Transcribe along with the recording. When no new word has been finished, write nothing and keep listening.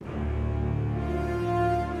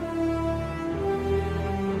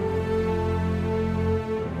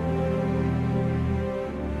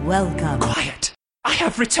Welcome. Quiet! I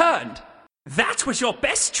have returned! That was your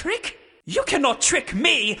best trick? You cannot trick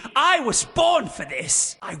me! I was born for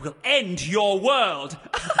this! I will end your world!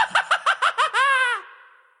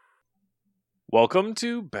 Welcome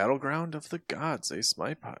to Battleground of the Gods, a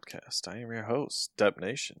Smite podcast. I am your host, Dep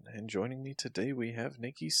Nation, and joining me today we have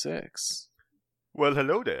Nikki Six. Well,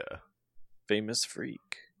 hello there. Famous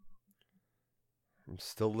Freak. I'm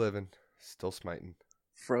still living, still smiting.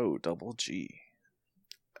 Fro Double G.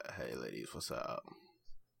 Hey ladies, what's up?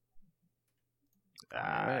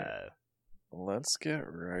 Alright. Let's get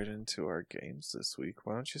right into our games this week.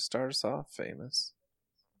 Why don't you start us off, Famous?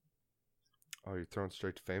 Oh, you're throwing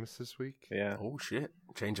straight to famous this week? Yeah. Oh shit,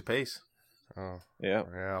 change of pace. Oh, Yeah.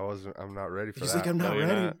 yeah. I'm not ready for She's that. like, I'm not No, you're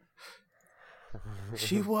ready. not.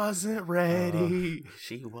 She wasn't ready.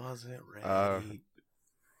 She wasn't ready.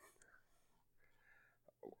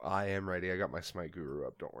 I am ready. I got my Smite Guru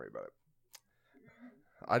up. Don't worry about it.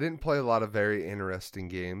 I didn't play a lot of very interesting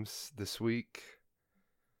games this week.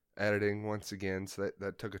 Editing once again, so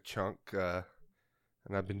that took a chunk. And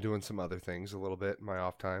I've been doing some other things a little bit in my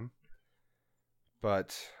off time.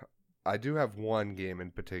 But I do have one game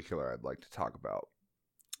in particular I'd like to talk about.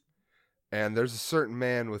 And there's a certain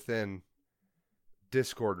man within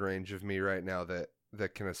Discord range of me right now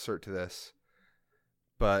that can assert to this.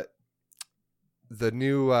 But the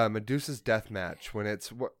new Medusa's Deathmatch, when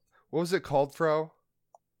it's what was it called, Fro?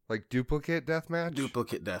 Like Duplicate Deathmatch?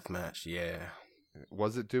 Duplicate deathmatch, yeah.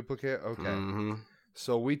 Was it Duplicate? Okay. Mm-hmm.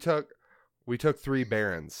 So we took 3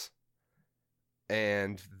 Barons,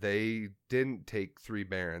 and they didn't take 3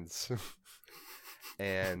 Barons,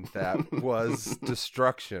 and that was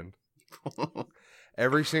destruction.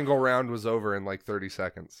 Every single round was over in like 30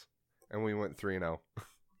 seconds, and we went 3-0.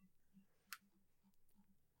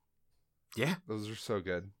 Yeah. Those are so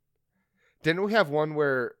good. Didn't we have one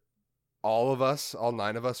where all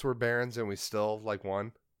 9 of us were Barons, and we still like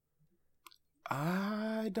won?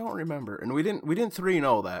 I don't remember. And we didn't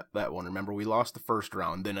 3-0 that one. Remember, we lost the first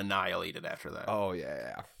round, then annihilated after that. Oh,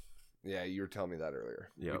 yeah. Yeah, you were telling me that earlier.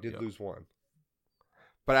 Yep, we did lose one.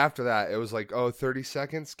 But after that, it was like, 30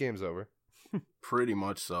 seconds, game's over. Pretty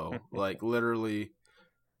much so. Like, literally.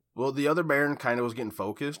 Well, the other Baron kind of was getting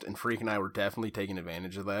focused, and Freak and I were definitely taking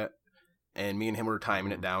advantage of that. And me and him were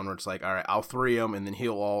timing it down where it's like, all right, I'll 3 him, and then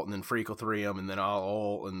he'll ult, and then Freak will 3 him, and then I'll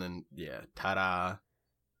ult, and then, yeah, ta-da.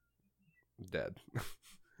 Dead.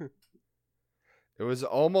 It was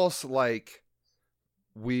almost like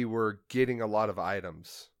we were getting a lot of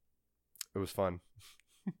items. It was fun.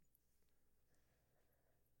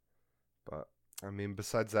 But, I mean,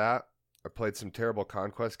 besides that, I played some terrible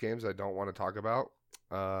Conquest games I don't want to talk about.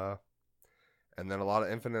 And then a lot of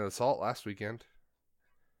Infinite Assault last weekend.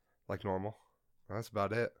 Like normal. That's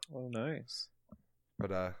about it. Oh, nice.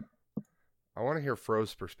 But I want to hear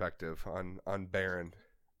Fro's perspective on Baron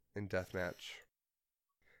in Deathmatch.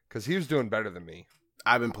 Because he was doing better than me.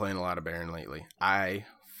 I've been playing a lot of Baron lately. I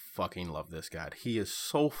fucking love this god. He is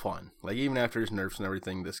so fun. Like, even after his nerfs and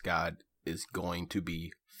everything, this god is going to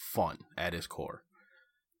be fun at his core.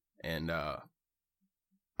 And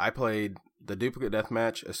I played the Duplicate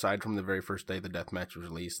Deathmatch. Aside from the very first day the Deathmatch was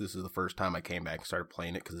released, this is the first time I came back and started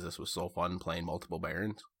playing it because this was so fun, playing multiple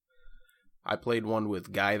Barons. I played one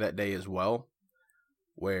with Guy that day as well,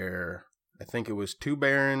 where I think it was 2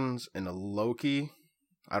 Barons and a Loki.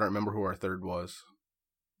 I don't remember who our third was.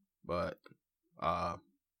 But, I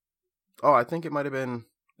think it might have been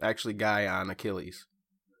actually Guy on Achilles.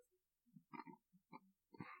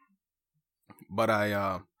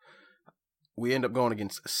 But we end up going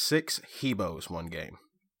against 6 Hebos one game.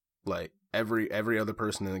 Like, every other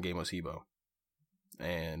person in the game was Hebo.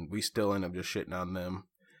 And we still end up just shitting on them.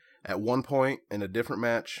 At one point, in a different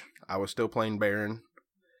match, I was still playing Baron.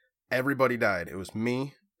 Everybody died. It was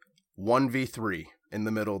me, 1v3 in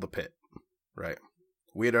the middle of the pit. Right.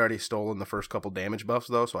 We had already stolen the first couple damage buffs,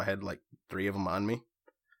 though, so I had, like, 3 of them on me.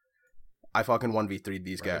 I fucking 1v3'd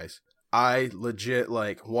these guys. I legit,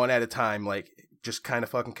 like, one at a time, like, just kind of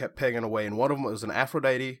fucking kept pegging away. And one of them was an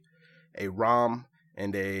Aphrodite, a Rom,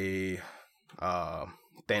 and a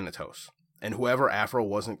Thanatos. And whoever Afro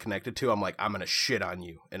wasn't connected to, I'm like, I'm going to shit on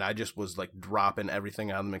you. And I just was, like, dropping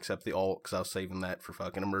everything on them except the ult, because I was saving that for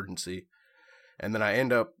fucking emergency. And then I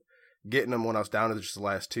end up getting them when I was down to just the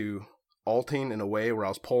last 2, ulting in a way where I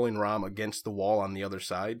was pulling Rom against the wall on the other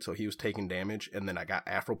side, so he was taking damage. And then I got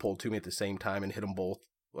Afro pulled to me at the same time and hit them both.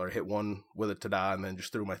 Or hit one with a tada and then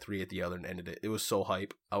just threw my 3 at the other and ended it. It was so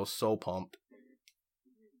hype. I was so pumped.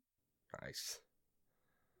 Nice.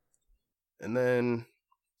 And then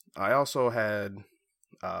I also had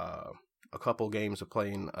a couple games of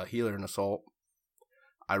playing a healer and assault.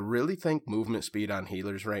 I really think movement speed on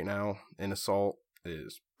healers right now in Assault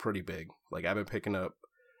is pretty big. Like, I've been picking up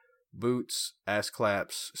Boots, Ass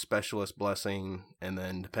Claps, Specialist Blessing, and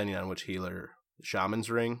then, depending on which healer, Shaman's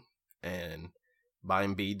Ring, and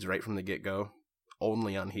buying beads right from the get-go,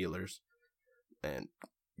 only on healers. And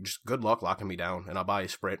just good luck locking me down, and I'll buy a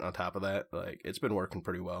Sprint on top of that. Like, it's been working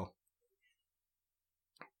pretty well.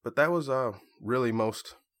 But that was really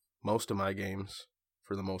most of my games,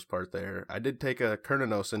 for the most part there. I did take a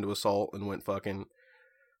Kernanos into Assault and went fucking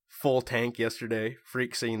full tank yesterday.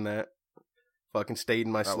 Freak seen that. Fucking stayed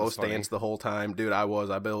in my slow stance the whole time. Dude, I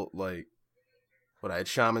built, like, I had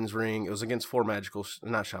Shaman's Ring. It was against 4 magical,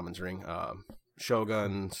 not Shaman's Ring,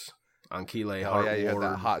 Shoguns, Ankile, Oh, Heart yeah, you had Ward.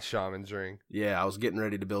 that hot Shaman's Ring. Yeah, I was getting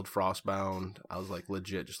ready to build Frostbound. I was, like,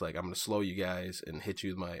 legit just like, I'm going to slow you guys and hit you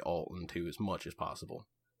with my ult into as much as possible.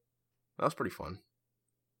 That was pretty fun.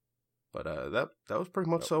 But that was pretty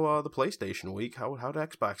much the PlayStation week. How'd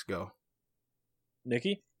Xbox go?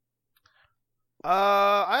 Nikki?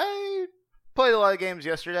 I played a lot of games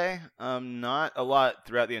yesterday. Not a lot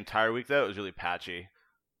throughout the entire week, though. It was really patchy.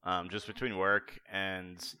 Just between work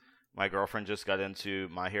and my girlfriend just got into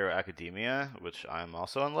My Hero Academia, which I'm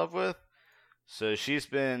also in love with. So she's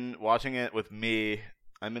been watching it with me.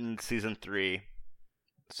 I'm in season 3.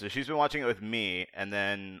 So she's been watching it with me, and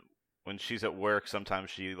then when she's at work, sometimes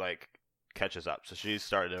she, like, catches up. So she's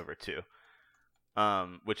started over too,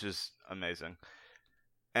 which is amazing.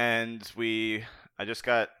 And I just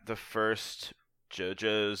got the first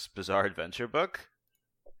JoJo's Bizarre Adventure book,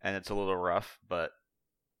 and it's a little rough, but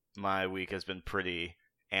my week has been pretty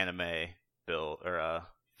anime filled.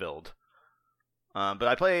 But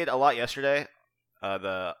I played a lot yesterday.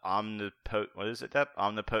 The Omnipotent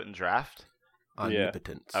Draft?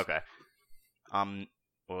 Omnipotence. Yeah. Okay.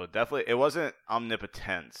 Well, definitely, it wasn't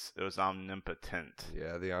Omnipotence. It was Omnipotent.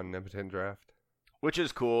 Yeah, the Omnipotent Draft. Which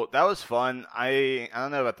is cool. That was fun. I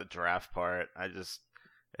don't know about the draft part.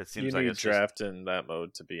 It seems like it's draft in that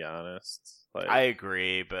mode, to be honest. Like, I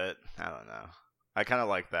agree, but I don't know. I kind of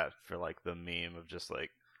like that for, like, the meme of just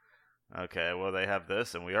like, okay, well, they have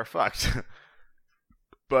this and we are fucked.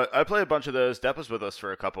 But I played a bunch of those. Depp was with us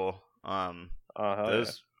for a couple.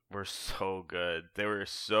 Those were so good. They were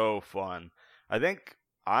so fun. I think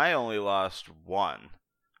I only lost one.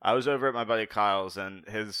 I was over at my buddy Kyle's, and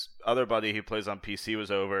his other buddy who plays on PC was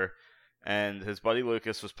over, and his buddy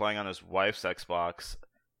Lucas was playing on his wife's Xbox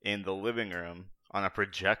in the living room on a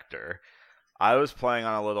projector. I was playing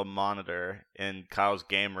on a little monitor in Kyle's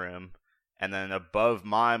game room, and then above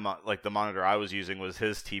my the monitor I was using was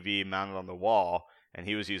his TV mounted on the wall, and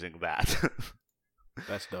he was using that.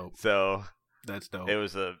 That's dope. So that's dope.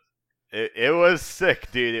 It was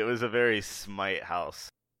sick, dude. It was a very Smite house.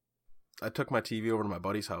 I took my TV over to my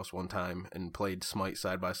buddy's house one time and played Smite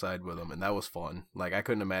side by side with him, and that was fun. Like, I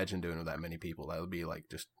couldn't imagine doing it with that many people. That would be, like,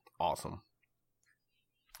 just awesome.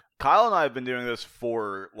 Kyle and I have been doing this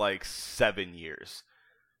for, like, 7 years.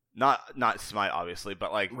 Not Smite, obviously,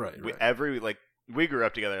 but, like, right. We grew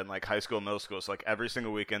up together in, like, high school, middle school, so, like, every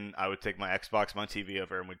single weekend I would take my Xbox, my TV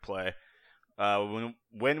over, and we'd play.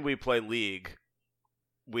 When we play League,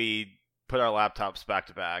 we put our laptops back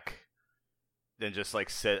to back, then just, like,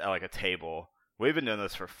 sit at, like, a table. We've been doing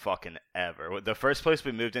this for fucking ever. The first place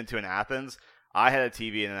we moved into in Athens, I had a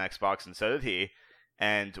TV and an Xbox, and so did he.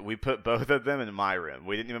 And we put both of them in my room.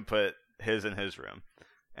 We didn't even put his in his room.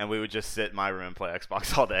 And we would just sit in my room and play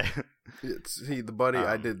Xbox all day. See, the buddy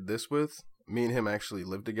I did this with, me and him actually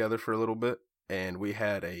lived together for a little bit. And we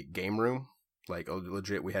had a game room. Like,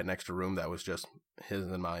 legit, we had an extra room that was just his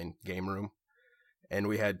and mine game room. And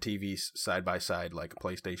we had TVs side by side, like a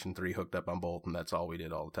PlayStation 3 hooked up on both, and that's all we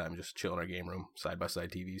did all the time, just chill in our game room, side by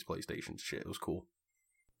side TVs, PlayStation shit. It was cool.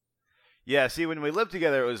 Yeah, see, when we lived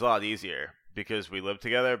together, it was a lot easier because we lived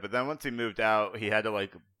together. But then once he moved out, he had to,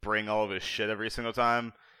 like, bring all of his shit every single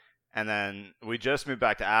time. And then we just moved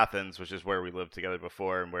back to Athens, which is where we lived together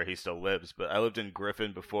before and where he still lives. But I lived in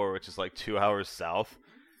Griffin before, which is like 2 hours south.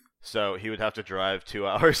 So he would have to drive 2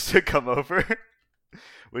 hours to come over,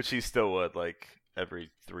 which he still would, like,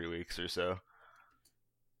 every 3 weeks or so.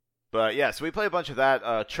 But yeah, so we play a bunch of that.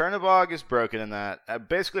 Chernobog is broken in that.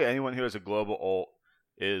 Basically, anyone who has a global ult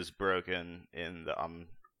is broken in the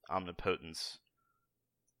Omnipotence.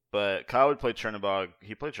 But Kyle would play Chernobog.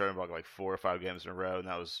 He played Chernobog like 4 or 5 games in a row, and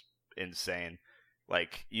that was insane.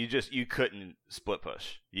 Like, you couldn't split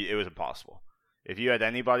push. It was impossible. If you had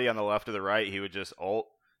anybody on the left or the right, he would just ult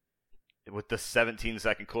with the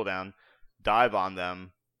 17-second cooldown, dive on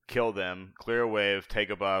them, kill them, clear a wave, take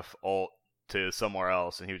a buff, ult to somewhere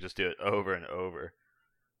else, and he would just do it over and over.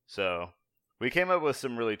 So we came up with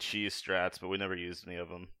some really cheese strats, but we never used any of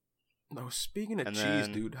them. No, speaking of And cheese,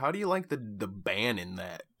 then- dude, how do you like the ban in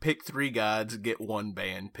that? Pick 3 gods, get 1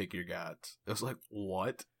 ban, pick your gods. It was like,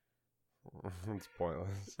 what? It's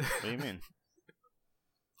pointless. What do you mean?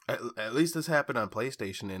 At least this happened on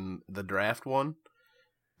PlayStation in the draft one.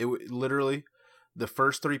 Literally, the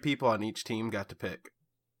first 3 people on each team got to pick.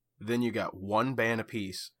 Then you got 1 ban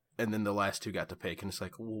apiece, and then the last 2 got to pick. And it's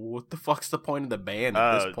like, what the fuck's the point of the ban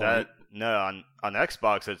at this point? On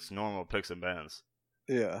Xbox it's normal picks and bans.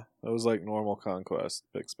 Yeah, it was like normal conquest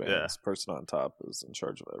picks bands. Yeah. Person on top is in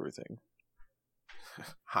charge of everything.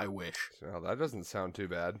 I wish. Well, that doesn't sound too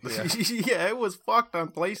bad. Yeah, it was fucked on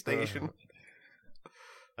PlayStation.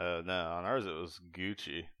 No, on ours it was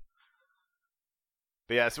Gucci.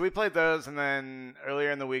 But yeah, so we played those, and then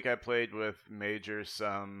earlier in the week I played with Major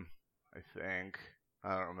some, I think.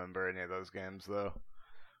 I don't remember any of those games though.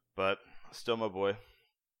 But still my boy.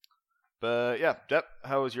 But yeah, Depp,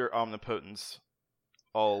 how was your omnipotence?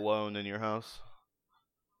 All alone in your house?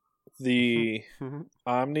 The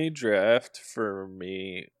Omni draft for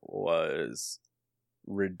me was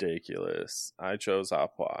ridiculous. I chose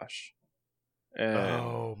Hopwash. And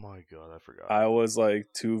Oh my god, I forgot. I was like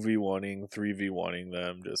 2v1ing, 3v1ing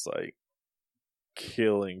them, just like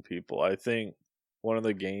killing people. I think one of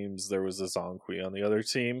the games there was a Zonqui on the other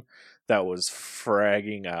team that was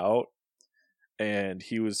fragging out, and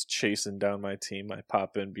he was chasing down my team. I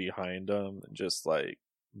pop in behind him and just like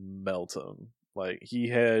melt him. Like he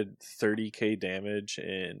had 30k damage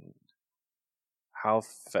in how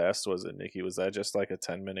fast was it, Nikki? Was that just like a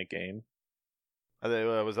 10-minute game?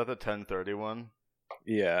 Was that the 10:30 one?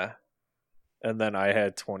 Yeah. And then I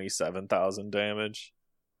had 27,000 damage.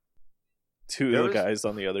 Two There of the was- guys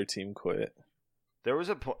on the other team quit. There was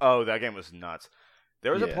a point. Oh, that game was nuts.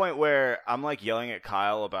 There was a Yeah. point where I'm like yelling at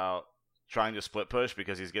Kyle about trying to split push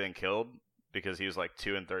because he's getting killed because he was like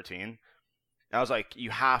 2-13. And I was like,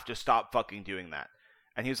 you have to stop fucking doing that.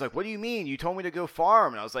 And he was like, what do you mean? You told me to go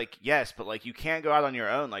farm. And I was like, yes, but like you can't go out on your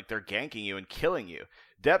own. Like they're ganking you and killing you.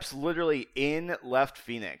 Depp's literally in left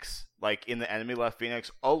Phoenix, like in the enemy left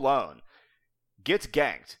Phoenix alone, gets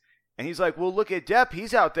ganked. And he's like, well, look at Depp.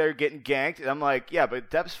 He's out there getting ganked. And I'm like, yeah,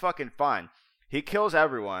 but Depp's fucking fine. He kills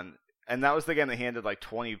everyone. And that was the game that he ended like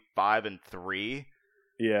 25-3.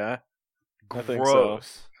 Yeah. I think Gross.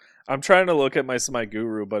 so. I'm trying to look at my Smite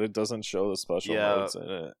Guru, but it doesn't show the special Yeah. modes in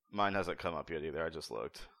it. Mine hasn't come up yet either. I just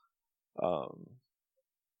looked.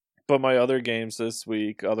 But my other games this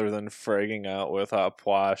week, other than fragging out with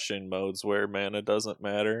Hopwash in modes where mana doesn't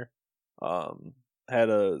matter, had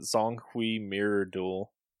a Zonghui mirror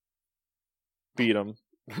duel. Beat him.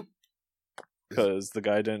 Because the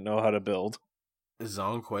guy didn't know how to build. Is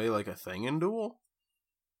Zonquay like a thing in Duel?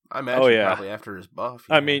 I imagine yeah. probably after his buff.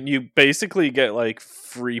 I mean, you basically get like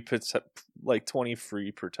 20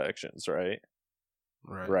 free protections, right?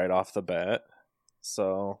 Right off the bat.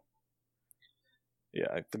 So,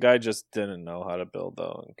 yeah, the guy just didn't know how to build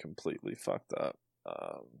though and completely fucked up.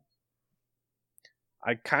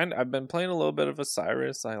 I've been playing a little bit of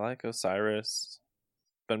Osiris. I like Osiris.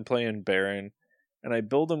 Been playing Baron, and I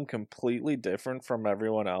build him completely different from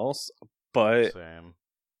everyone else, but Same.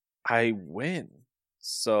 I win.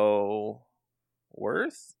 So,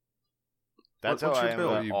 worth? That's What's how your I am build?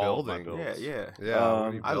 with What are you all of my building? builds. Yeah. Yeah, what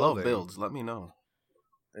are you I love building? builds. Let me know.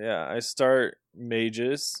 Yeah, I start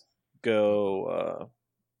mages, go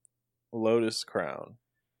Lotus Crown,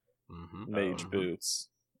 Mm-hmm. mage boots,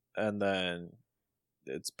 and then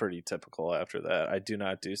it's pretty typical after that. I do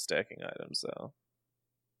not do stacking items though.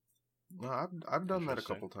 No, I've done that a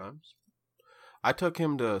Interesting. couple times. I took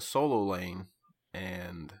him to solo lane,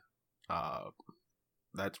 and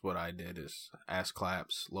that's what I did: is ass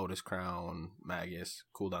claps, Lotus Crown, Magus,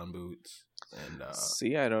 cooldown boots, and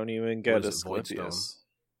See, I don't even get a is it, Voidstone? Asclepius.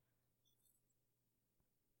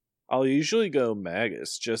 I'll usually go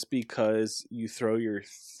Magus just because you throw your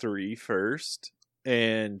 3 first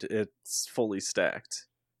and it's fully stacked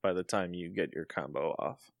by the time you get your combo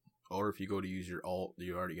off. or if you go to use your ult,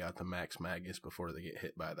 you already got the max Magus before they get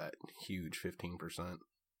hit by that huge 15%.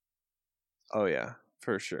 Oh yeah,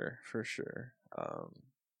 for sure.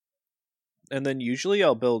 And then usually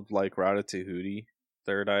I'll build like Ratatouille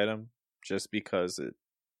third item just because it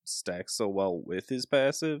stacks so well with his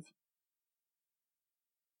passive.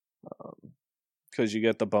 Because you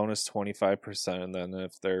get the bonus 25%, and then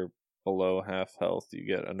if they're below half health, you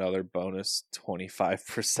get another bonus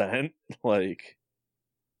 25%. Like,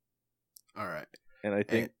 All right. and I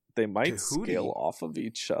think they might Tahuti- scale off of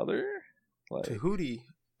each other. Like, Tahuti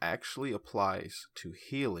actually applies to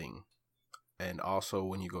healing, and also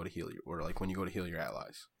when you go to heal when you go to heal your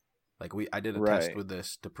allies. Like I did a test Right. with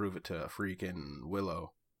this to prove it to freaking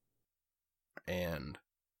Willow, and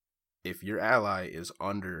if your ally is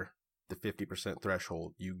under the 50%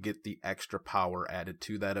 threshold, you get the extra power added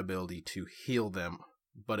to that ability to heal them,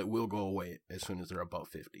 but it will go away as soon as they're above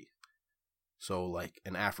 50. So like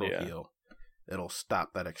an Afro heal, it'll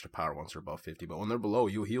stop that extra power once they're above 50, but when they're below,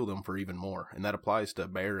 you'll heal them for even more, and that applies to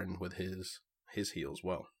Baron with his heal as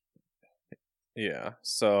well. Yeah,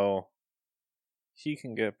 so he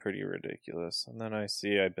can get pretty ridiculous. And then I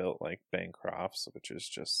built like Bancrofts, which is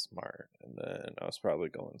just smart. And then I was probably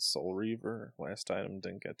going Soul Reaver. Last item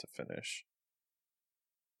didn't get to finish.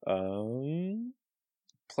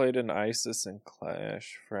 Played an Isis and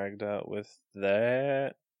Clash, fragged out with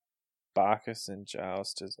that. Bacchus and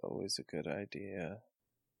Joust is always a good idea.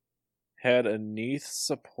 Had a Neath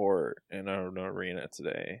support in an arena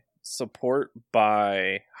today. Support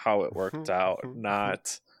by how it worked out,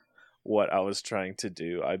 not what I was trying to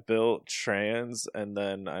do. I built trans and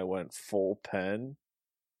then I went full pen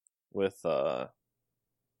with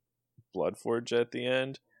Bloodforge at the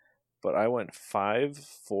end, but I went 5,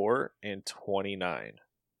 4, and 29.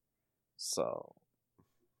 So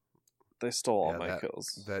they stole all my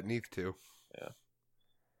kills. That Neath too. Yeah.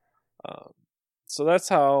 So that's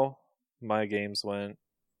how my games went.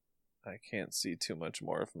 I can't see too much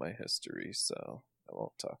more of my history, so I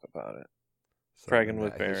won't talk about it. Fragging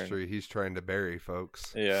with Baron. History he's trying to bury,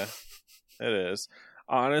 folks. Yeah, it is.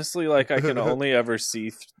 Honestly, like, I can only ever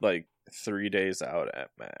see, 3 days out at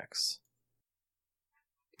max.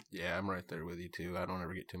 Yeah, I'm right there with you, too. I don't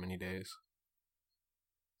ever get too many days.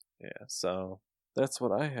 Yeah, so that's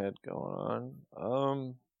what I had going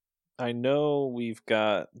on. I know we've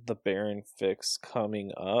got the Baron fix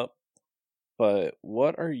coming up, but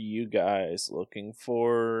what are you guys looking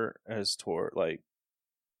for as toward,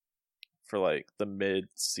 for the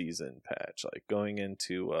mid-season patch, going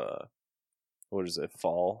into what is it,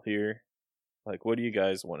 fall here? What do you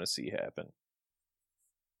guys want to see happen?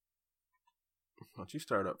 Why don't you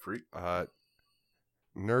start up, Freak?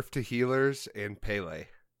 Nerf to healers and Pele.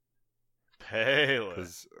 Pele.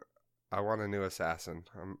 Because I want a new assassin.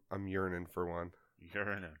 I'm yearning for one.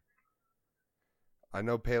 Yearning. I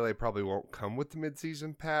know Pele probably won't come with the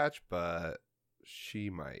mid-season patch, but she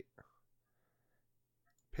might.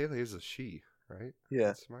 Pele is a she, right?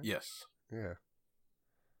 Yeah. Yes. Yeah.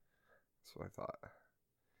 That's what I thought.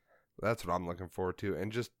 That's what I'm looking forward to.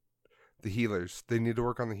 And just the healers. They need to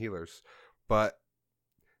work on the healers. But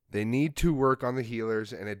they need to work on the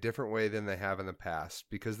healers in a different way than they have in the past.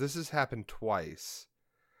 Because this has happened twice.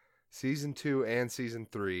 Season 2 and Season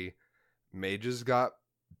 3. Mages got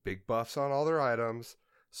big buffs on all their items.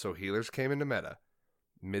 So healers came into meta.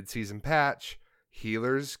 Mid-season patch.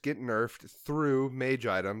 Healers get nerfed through mage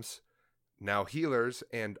items. Now healers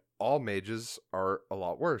and all mages are a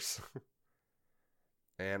lot worse.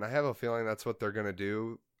 And I have a feeling that's what they're going to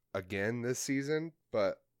do again this season,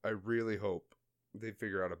 but I really hope they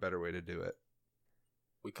figure out a better way to do it.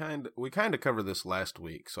 We kind of covered this last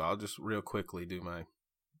week, so I'll just real quickly do my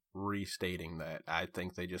restating that. I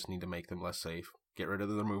think they just need to make them less safe. Get rid of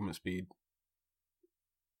their movement speed.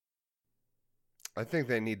 I think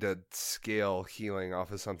they need to scale healing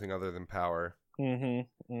off of something other than power.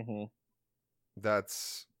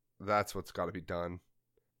 That's what's got to be done.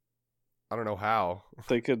 I don't know how.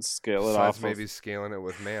 They could scale it Besides off maybe scaling it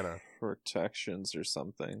with mana. Protections or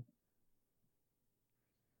something.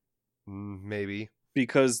 Maybe.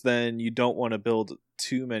 Because then you don't want to build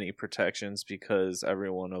too many protections because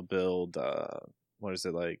everyone will build, what is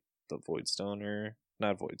it, the Voidstone or...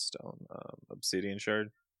 Not Voidstone, Obsidian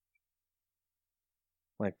Shard.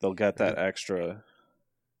 They'll get that extra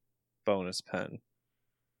bonus pen.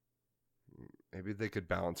 Maybe they could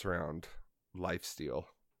balance around lifesteal.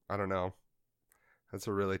 I don't know. That's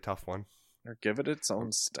a really tough one. Or give it its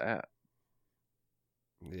own stat.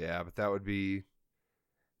 Yeah, but that would be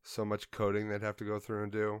so much coding they'd have to go through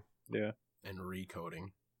and do. Yeah. And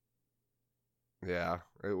recoding. Yeah,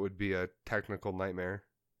 it would be a technical nightmare.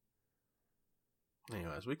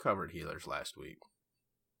 Anyways, we covered healers last week.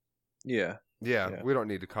 Yeah. Yeah, we don't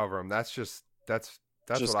need to cover them. That's just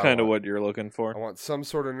just kind of what you're looking for. I want some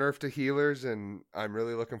sort of nerf to healers, and I'm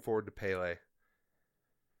really looking forward to Pele.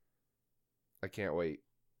 I can't wait.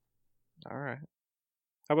 All right.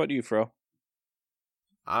 How about you, Fro?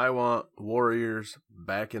 I want warriors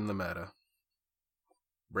back in the meta.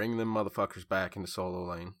 Bring them motherfuckers back into solo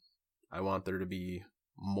lane. I want there to be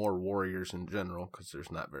more warriors in general, because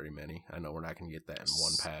there's not very many. I know we're not going to get that in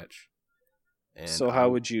one patch. And so how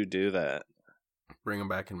would you do that? Bring them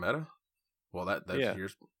back in meta? Well, that's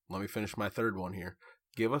yours. Let me finish my third one here.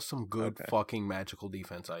 Give us some good fucking magical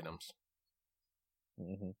defense items.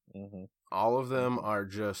 All of them are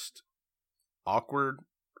just awkward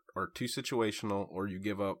or too situational, or you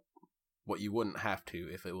give up what you wouldn't have to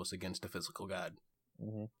if it was against a physical god.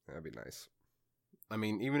 Mm-hmm. That'd be nice. I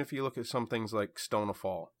mean, even if you look at some things like Stone of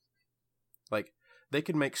Fall, like they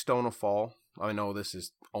could make Stone of Fall. I know this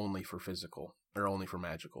is only for physical or only for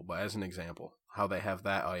magical, but as an example, how they have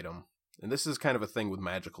that item, and this is kind of a thing with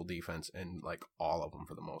magical defense and like all of them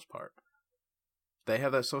for the most part. They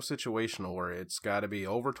have that so situational where it's got to be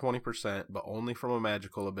over 20%, but only from a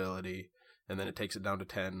magical ability, and then it takes it down to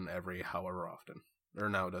 10 every however often. Or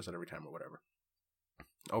now it does it every time or whatever.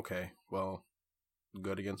 Okay, well,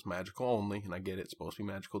 good against magical only, and I get it's supposed to be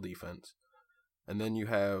magical defense. And then you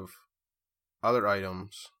have other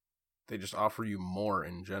items, they just offer you more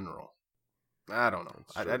in general. I don't know.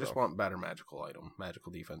 I just want better magical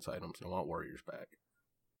defense items, and I want warriors back.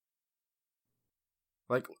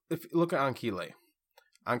 Like, if you look at Anquile.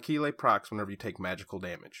 Anquile procs whenever you take magical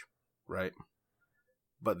damage, right?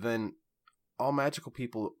 But then all magical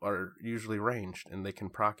people are usually ranged, and they can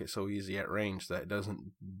proc it so easy at range that it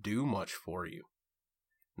doesn't do much for you.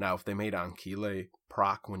 Now, if they made Anquile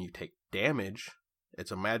proc when you take damage,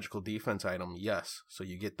 it's a magical defense item, yes, so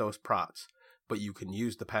you get those procs, but you can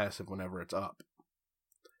use the passive whenever it's up.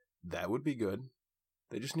 That would be good.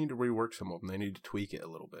 They just need to rework some of them. They need to tweak it a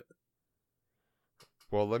little bit.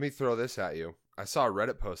 Well, let me throw this at you. I saw a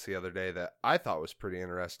Reddit post the other day that I thought was pretty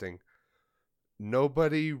interesting.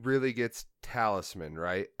 Nobody really gets Talisman,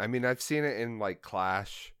 right? I mean, I've seen it in like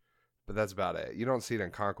Clash, but that's about it. You don't see it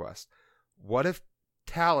in Conquest. What if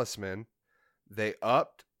Talisman, they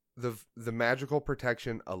upped the magical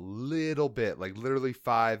protection a little bit, like literally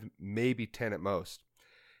 5, maybe 10 at most.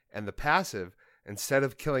 And the passive, instead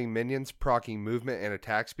of killing minions proccing movement and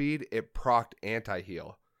attack speed, it procced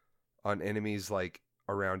anti-heal on enemies like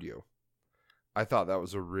around you. I thought that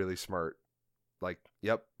was a really smart, like,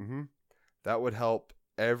 yep, that would help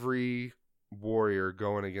every warrior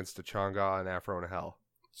going against a Chang'e and Afro and Hell.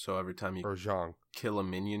 So every time you or Zhang, kill a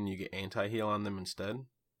minion, you get anti-heal on them instead?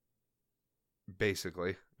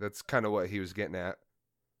 Basically. That's kind of what he was getting at.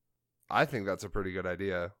 I think that's a pretty good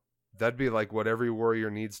idea. That'd be like what every warrior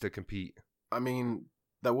needs to compete. I mean,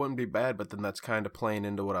 that wouldn't be bad, but then that's kind of playing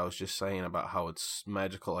into what I was just saying about how it's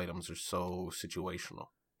magical items are so situational.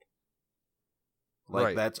 Like,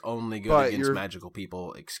 right. That's only good against magical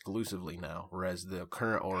people exclusively now, whereas the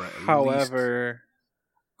current aura at However,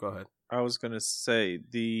 Go ahead. I was going to say,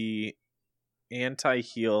 the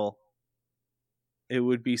anti-heal, it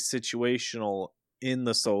would be situational in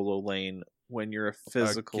the solo lane when you're a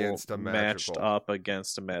physical matched up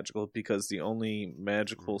against a magical, because the only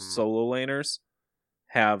magical solo laners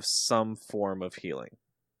have some form of healing.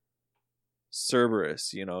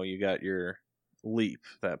 Cerberus, you got your leap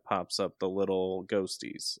that pops up the little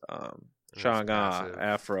ghosties. Chang'e,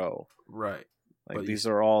 Afro. Right. Like, but these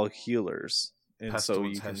are all healers. And so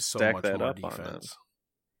you can so stack much that more up defense. on them.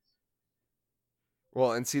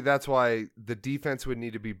 Well, and see, that's why the defense would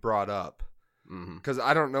need to be brought up. Because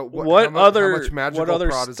I don't know how much magical what other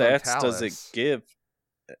prod is on stats Talus. does it give,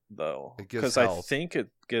 though? Because I think it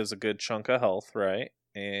gives a good chunk of health, right?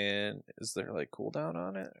 And is there like cooldown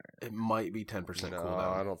on it? It might be 10% cooldown.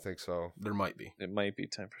 I don't think so. There might be. It might be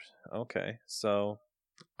 10%. Okay, so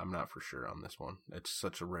I'm not for sure on this one. It's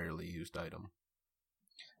such a rarely used item.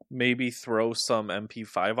 Maybe throw some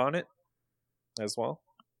MP5 on it as well.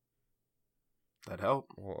 That'd help.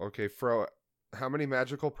 Well, okay, Fro, how many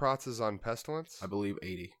magical prots is on Pestilence? I believe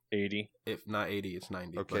 80. 80. If not 80, it's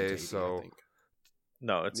 90. Okay, but it's 80, so... I think.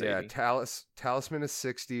 No, it's 80. Talisman is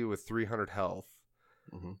 60 with 300 health.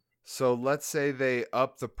 Mm-hmm. So let's say they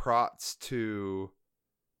up the prots to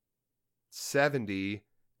 70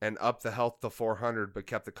 and up the health to 400, but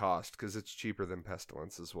kept the cost because it's cheaper than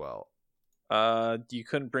Pestilence as well. You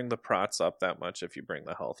couldn't bring the prots up that much if you bring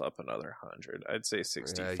the health up another 100. I'd say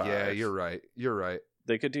 65. Yeah, you're right.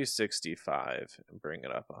 They could do 65 and bring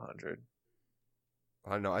it up 100.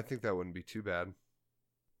 I don't know. I think that wouldn't be too bad.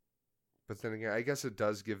 But then again, I guess it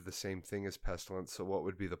does give the same thing as Pestilence, so what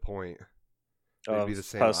would be the point? It'd be the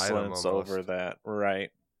same Pestilence item almost. over that, right?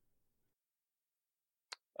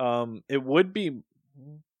 It would be...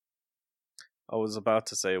 I was about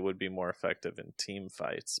to say it would be more effective in team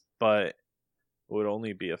fights, but it would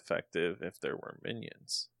only be effective if there were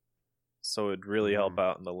minions. So it'd really help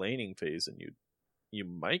out in the laning phase, and you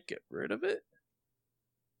might get rid of it.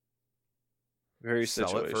 Very situational.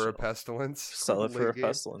 Sell it for a Pestilence. Sell it for a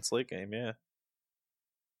Pestilence late game, yeah.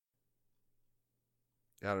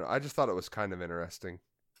 I don't know. I just thought it was kind of interesting,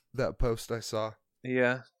 that post I saw.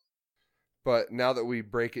 Yeah. But now that we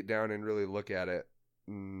break it down and really look at it,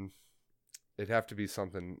 it'd have to be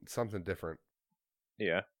something different.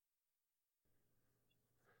 Yeah.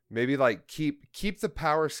 Maybe like keep the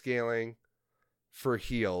power scaling, for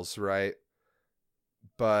heals, right?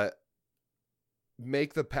 But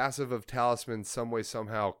make the passive of Talisman some way,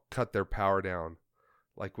 somehow cut their power down.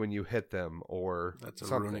 Like when you hit them or That's a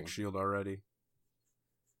something. runic shield already.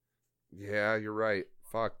 Yeah, you're right.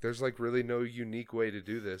 Fuck, there's like really no unique way to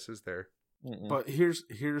do this, is there? Mm-mm. But here's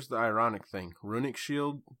the ironic thing. Runic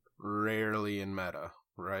shield, rarely in meta,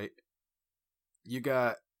 right? You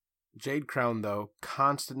got Jade Crown, though,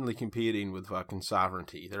 constantly competing with fucking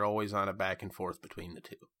Sovereignty. They're always on a back and forth between the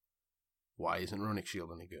two. Why isn't Runic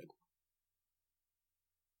Shield any good?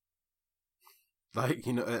 Like,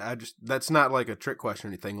 that's not like a trick question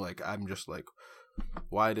or anything. Like, I'm just like,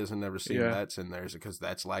 why doesn't never see that's in there? Is it because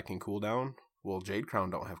that's lacking cooldown? Well, Jade Crown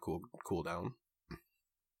don't have cooldown.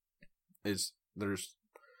 I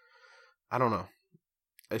don't know.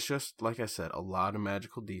 It's just, like I said, a lot of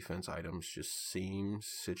magical defense items just seem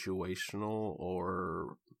situational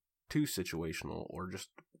or too situational or just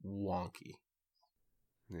wonky.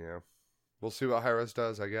 Yeah. We'll see what Hi-Rez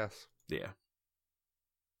does, I guess. Yeah.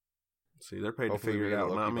 See, they're paid Hopefully to figure we it get a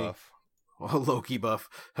out, not Loki me. buff. Well, Loki buff.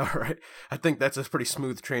 All right. I think that's a pretty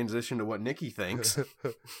smooth transition to what Nikki thinks.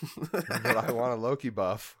 But I want a Loki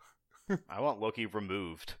buff. I want Loki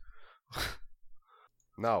removed.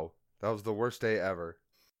 No, that was the worst day ever.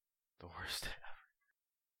 The worst day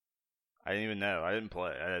ever. I didn't even know. I didn't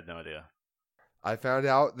play. I had no idea. I found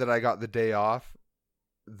out that I got the day off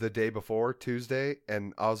the day before, Tuesday,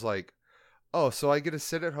 and I was like, oh, so I get to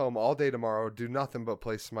sit at home all day tomorrow, do nothing but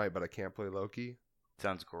play Smite, but I can't play Loki?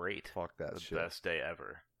 Sounds great. Fuck that the shit. best day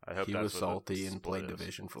ever. I hope He that's was what salty the and played split is.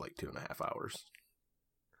 Division for like 2.5 hours.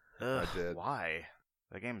 Ugh, I did. Why?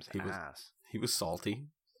 That game's ass. He was salty.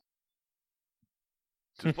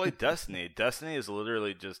 Just play Destiny. Destiny is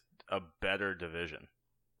literally just a better Division.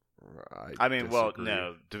 I mean, well, disagree.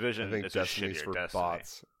 no. Division I think is a Destiny's shittier for Destiny.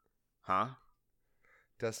 bots. Huh?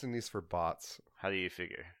 Destiny's for bots. How do you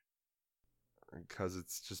figure? Because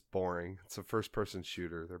it's just boring. It's a first-person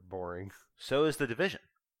shooter. They're boring. So is the Division.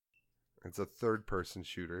 It's a third-person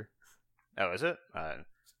shooter. Oh, is it?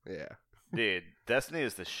 Yeah. Dude, Destiny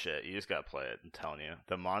is the shit. You just gotta play it, I'm telling you.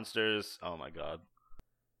 The monsters, oh my god.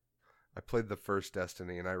 I played the first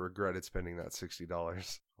Destiny, and I regretted spending that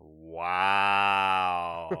 $60.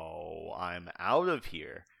 Wow. I'm out of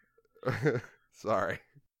here. Sorry.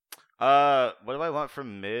 What do I want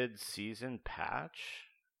from mid-season patch?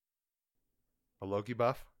 A Loki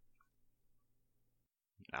buff?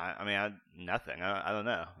 Nothing. I don't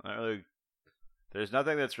know. I don't really. There's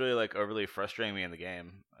nothing that's really like overly frustrating me in the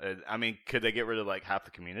game. I mean, could they get rid of like half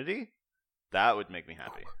the community? That would make me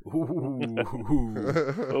happy. Ooh.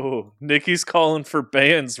 Oh, Nikki's calling for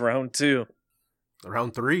bans round 2.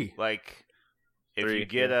 Round 3. Like, if Three, you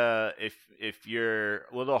get if your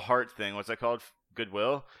little heart thing, what's that called?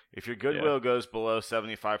 Goodwill. If your goodwill goes below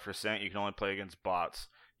 75%, you can only play against bots.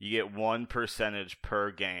 You get 1%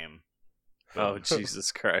 per game. Oh,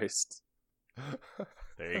 Jesus Christ.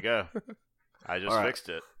 There you go. I just All right. fixed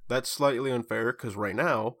it. That's slightly unfair because right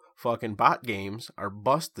now, fucking bot games are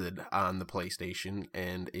busted on the PlayStation,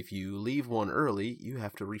 and if you leave one early, you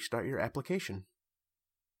have to restart your application.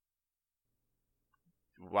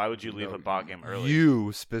 Why would you leave No, a bot game early?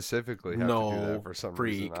 You specifically have to do No, that for some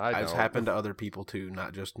freak. reason. I It's don't. happened to other people too,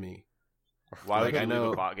 not just me. Why would like, you I leave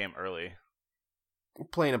know- a bot game early?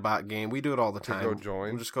 Playing a bot game, we do it all the To time. go join?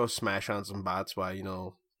 We'll just go smash on some bots while,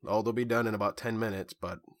 they'll be done in about 10 minutes,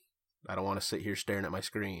 but I don't want to sit here staring at my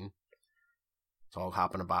screen. So I'll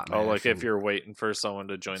hop in a bot Oh, match like if and you're waiting for someone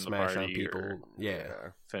to join the smash party on people. or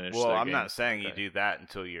Yeah. finish Well, their I'm game. not saying you Okay. do that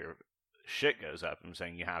until your shit goes up. I'm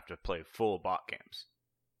saying you have to play full bot games.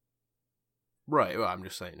 Right. Well, I'm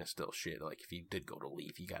just saying it's still shit. Like, if you did go to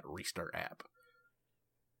leave, you got to restart app.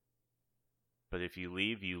 But if you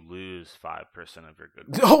leave, you lose 5% of your good.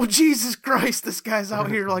 Oh, Jesus Christ. This guy's out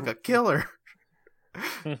here like a killer.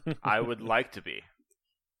 I would like to be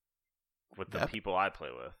with the Yep. people I play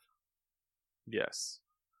with. Yes.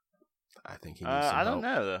 I think he needs some I don't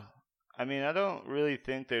help. know though. I mean, I don't really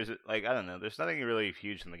think there's like I don't know. There's nothing really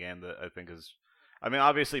huge in the game that I think is. I mean,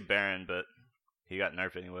 obviously Baron, but he got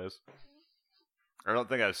nerfed anyways. I don't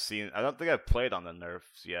think I've played on the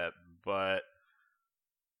nerfs yet, but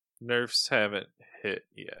Nerfs haven't hit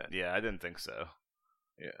yet. yeah, I didn't think so.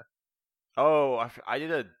 Yeah. Oh, I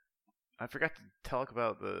forgot to talk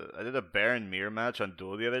about I did a Baron mirror match on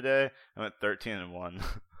Duel the other day. I went 13-1.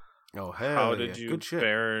 Oh, hell How yeah. did you Good shit.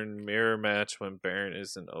 Baron mirror match when Baron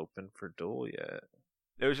isn't open for duel yet?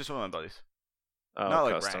 It was just one of my buddies. Oh, Not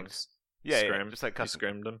like customs. Yeah, Scrim. just like You custom.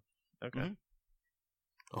 scrimmed them? Okay. Mhm.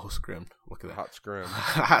 Oh, scrim. Look at that. Hot scrim.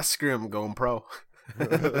 Hot scrim going pro.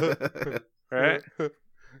 Right?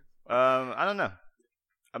 I don't know.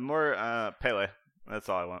 I'm more Pele, That's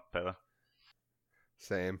all I want, Pela.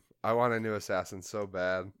 Same. I want a new assassin so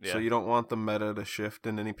bad. Yeah. So you don't want the meta to shift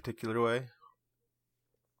in any particular way?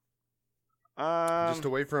 Just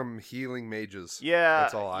away from healing mages. Yeah,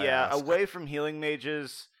 That's all I ask. away from healing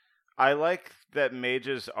mages. I like that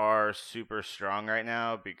mages are super strong right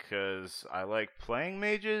now because I like playing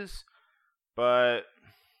mages, but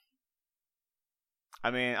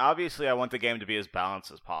I mean, obviously I want the game to be as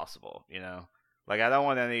balanced as possible, you know? Like I don't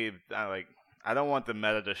want I don't want the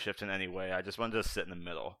meta to shift in any way. I just want to sit in the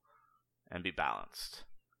middle and be balanced.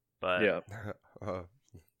 But Yeah. Uh,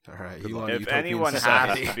 All right. Good You luck. want if utopian anyone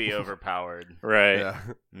society. has to be overpowered, Right. yeah.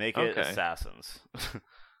 make it Okay. assassins.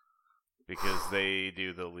 Because they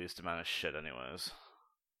do the least amount of shit anyways.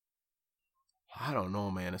 I don't know,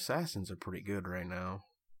 man. Assassins are pretty good right now.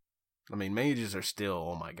 I mean, mages are still,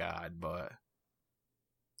 oh my god, but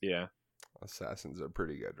Yeah. Assassins are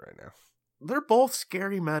pretty good right now. they're both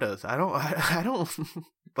scary metas. I don't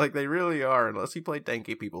like they really are. Unless you play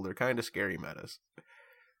tanky people, they're kind of scary metas.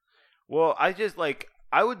 Well,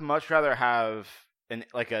 I would much rather have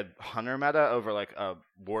a hunter meta over like a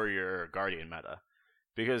warrior or guardian meta.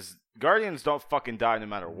 Because guardians don't fucking die no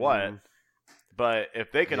matter what. Mhm. But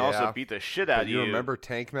if they can also Yeah. beat the shit out But of you you, remember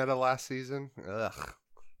tank meta last season? Ugh.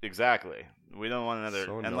 exactly. We don't want another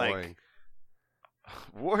So and annoying.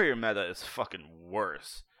 warrior meta is fucking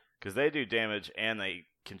worse because they do damage and they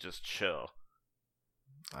can just chill.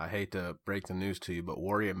 I hate to break the news to you, but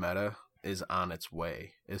warrior meta is on its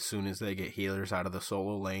way. As soon as they get healers out of the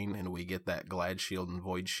solo lane and we get that glad shield and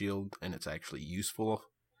void shield and it's actually useful,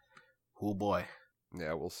 oh boy.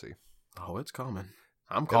 Yeah, we'll see. Oh, it's coming.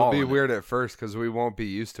 I'm It'll calling be it. weird at first because we won't be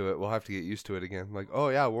used to it. We'll have to get used to it again. Like, oh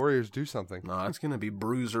yeah, warriors do something. No, it's gonna be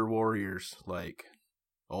bruiser warriors. Like,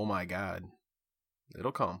 oh my god.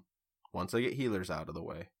 It'll come. Once they get healers out of the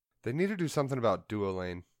way. They need to do something about duo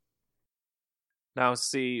lane. Now,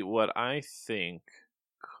 see, what I think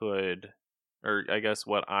could, or I guess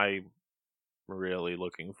what I'm really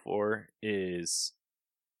looking for is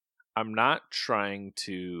I'm not trying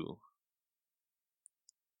to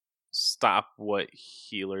stop what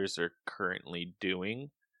healers are currently doing.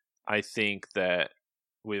 I think that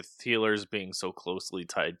with healers being so closely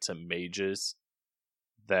tied to mages,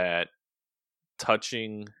 that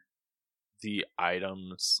touching the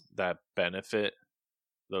items that benefit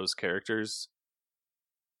those characters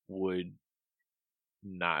would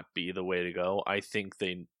not be the way to go. I think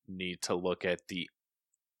they need to look at the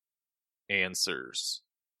answers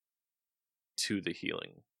to the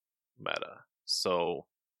healing meta. So,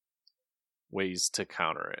 ways to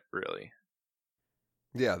counter it, really.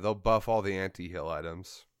 Yeah, they'll buff all the anti-heal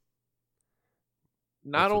items.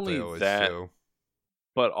 Not That's what they only always that, do.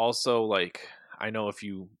 but also, like, I know if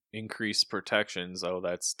you increase protections, oh,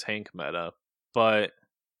 that's tank meta, but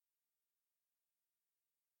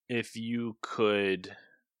if you could,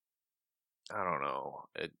 I don't know,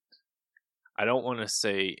 I don't want to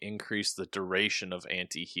say increase the duration of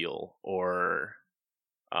anti-heal or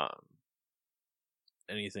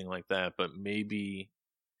anything like that, but maybe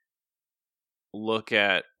look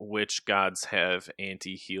at which gods have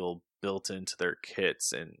anti-heal built into their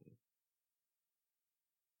kits and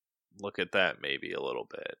look at that maybe a little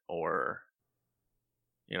bit, or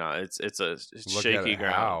it's Look shaky at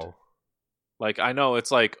ground. how. Like, I know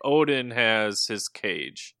it's like Odin has his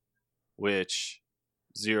cage, which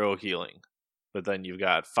 0 healing, but then you've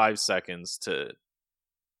got 5 seconds to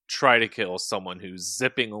try to kill someone who's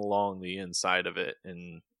zipping along the inside of it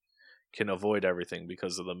and can avoid everything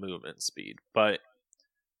because of the movement speed. But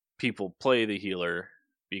people play the healer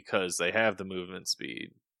because they have the movement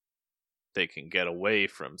speed. They can get away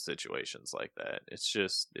from situations like that. It's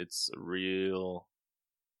a real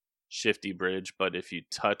shifty bridge, but if you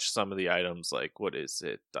touch some of the items, like, what is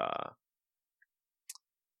it?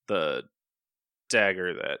 The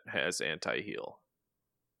dagger that has anti-heal.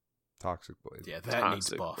 Toxic Blade. Yeah, that needs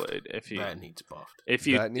Toxic buffed. Blade. That needs buffed. If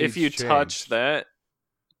you That needs touch changed. that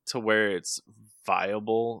to where it's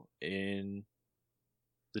viable in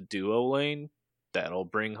the duo lane, that'll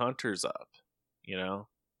bring hunters up,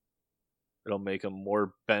 It'll make them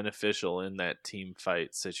more beneficial in that team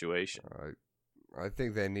fight situation. I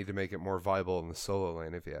think they need to make it more viable in the solo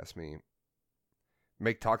lane, if you ask me.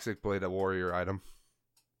 Make Toxic Blade a warrior item.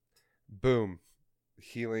 Boom.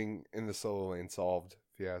 Healing in the solo lane solved,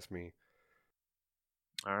 if you ask me.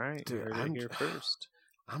 All right, Dude, you heard it here first.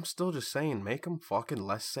 I'm still just saying, make them fucking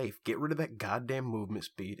less safe. Get rid of that goddamn movement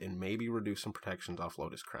speed and maybe reduce some protections off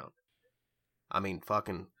Lotus Crown. I mean,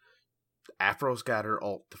 fucking Afro's got her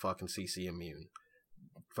ult to fucking CC immune.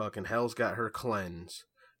 Fucking Hell's got her cleanse.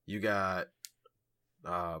 You got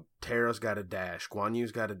Terra's got a dash. Guan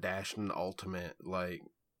Yu's got a dash and an ultimate. Like,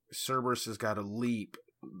 Cerberus has got a leap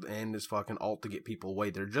and his fucking ult to get people away.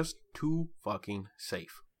 They're just too fucking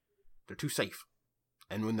safe. They're too safe.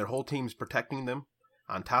 And when their whole team's protecting them,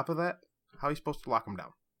 on top of that, how are you supposed to lock them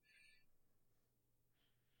down?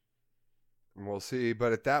 We'll see,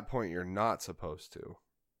 but at that point, you're not supposed to.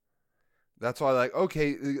 That's why, like,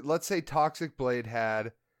 okay, let's say Toxic Blade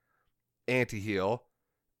had anti-heal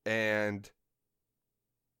and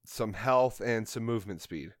some health and some movement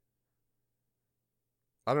speed.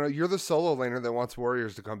 I don't know, you're the solo laner that wants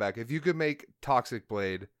warriors to come back. If you could make Toxic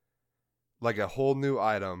Blade like a whole new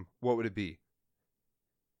item, what would it be?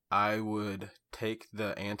 I would take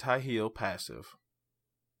the anti-heal passive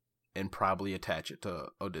and probably attach it to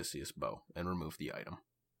Odysseus bow and remove the item.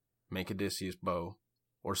 Make Odysseus bow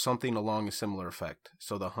or something along a similar effect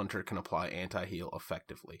so the hunter can apply anti-heal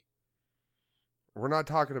effectively. We're not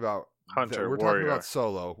talking about Hunter, we're warrior. talking about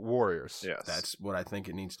solo warriors. Yes. That's what I think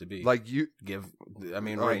it needs to be. Like you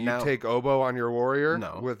Right you now, take oboe on your warrior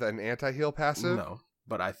No. with an anti-heal passive? no.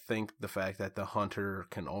 But I think the fact that the hunter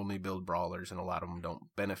can only build brawlers and a lot of them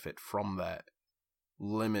don't benefit from that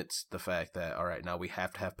limits the fact that, all right, now we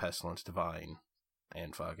have to have Pestilence, Divine,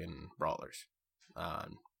 and fucking brawlers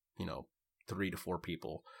on, 3 to 4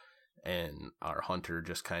 people, and our hunter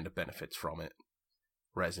just kind of benefits from it.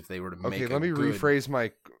 Whereas if they were to make Okay, let me rephrase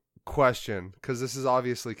my question, because this has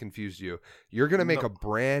obviously confused you. You're going to make No. a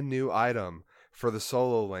brand new item for the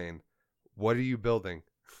solo lane. What are you building?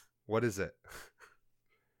 What is it?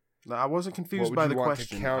 No, I wasn't confused would by you the want to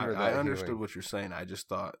question. counter I that understood healing? what you're saying. I just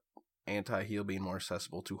thought anti-heal being more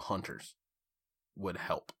accessible to hunters would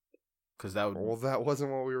help. Because that would... Well, that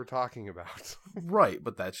wasn't what we were talking about. Right,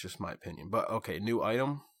 but that's just my opinion. But, okay, new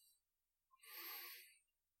item.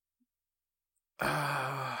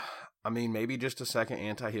 I mean, maybe just a second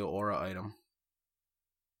anti-heal aura item.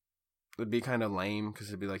 It'd be kind of lame, because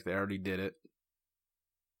it'd be like they already did it.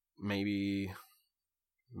 Maybe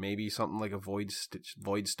something like a Void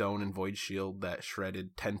Stone and Void Shield that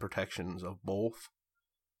shredded 10 protections of both.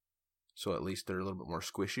 So at least they're a little bit more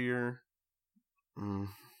squishier.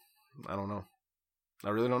 I don't know. I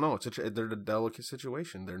really don't know. They're a delicate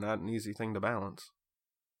situation. They're not an easy thing to balance.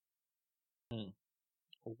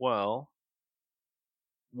 Well,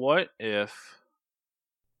 what if,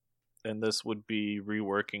 and this would be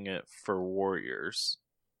reworking it for warriors,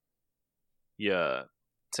 yeah,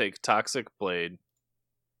 take Toxic Blade,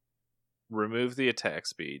 remove the attack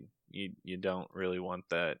speed. You don't really want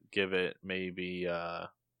that. Give it maybe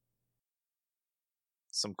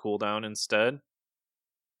some cooldown instead.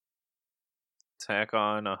 Tack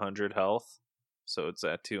on 100 health, so it's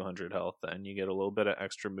at 200 health. Then you get a little bit of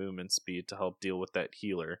extra movement speed to help deal with that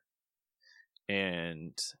healer.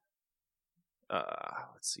 And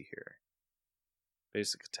let's see here.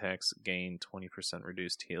 Basic attacks gain 20%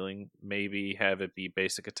 reduced healing. Maybe have it be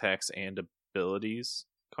basic attacks and abilities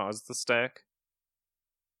cause the stack.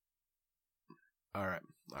 All right.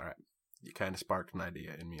 You kind of sparked an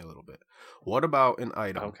idea in me a little bit. What about an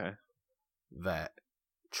item that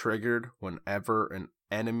triggered whenever an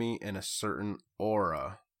enemy in a certain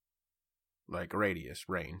aura, like radius,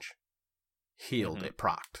 range, healed, it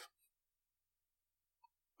procced?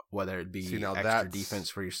 Whether it be extra defense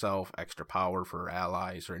for yourself, extra power for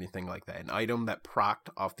allies, or anything like that. An item that procced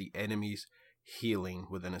off the enemy's healing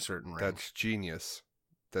within a certain range.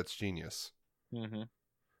 That's genius. Mm-hmm.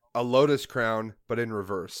 A Lotus Crown, but in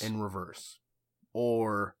reverse.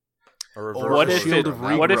 Or a reverse. What if Shield it? of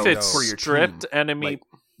What if Regrowth it's for your stripped team. enemy? Like-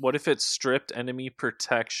 What if it's stripped enemy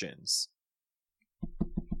protections?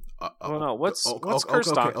 Well, no. What's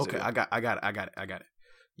Cursed Ox Okay, do? I got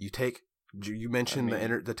it. You mentioned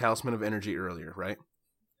the Talisman of Energy earlier, right?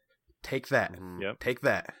 Take that. Yep. Take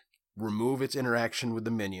that. Remove its interaction with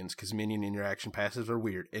the minions, because minion interaction passives are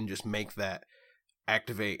weird, and just make that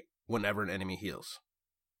activate whenever an enemy heals.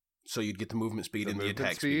 So you'd get the movement speed and the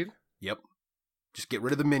attack speed. Yep. Just get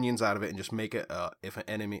rid of the minions out of it and just make it if an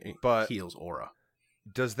enemy heals aura.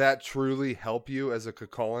 Does that truly help you as a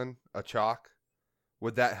Kukulkan, a Chalk?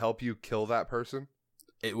 Would that help you kill that person?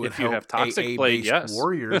 It would If you help have Toxic Blade, AA-based yes.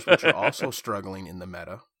 warriors, which are also struggling in the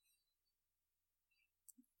meta.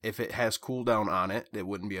 If it has cooldown on it, it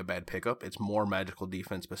wouldn't be a bad pickup. It's more magical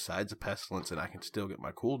defense besides a pestilence, and I can still get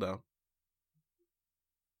my cooldown.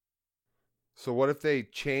 So what if they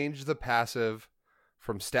change the passive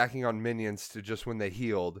from stacking on minions to just when they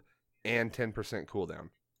healed and 10% cooldown?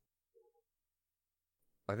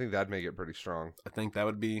 I think that'd make it pretty strong. I think that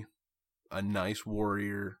would be a nice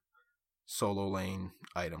warrior solo lane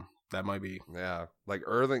item. That might be. Yeah, like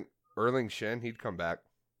Erling Shen, he'd come back.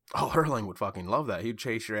 Oh, Erlang would fucking love that. He'd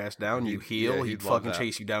chase your ass down, you heal, yeah, he'd he'd love fucking that.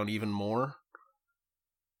 chase you down even more.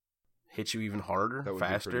 Hit you even harder, That would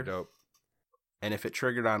faster. be pretty dope. And if it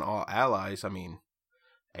triggered on all allies, I mean,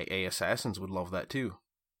 AA assassins would love that too.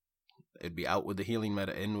 It'd be out with the healing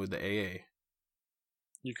meta, in with the AA.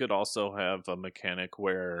 You could also have a mechanic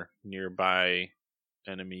where nearby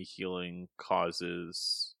enemy healing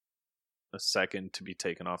causes a second to be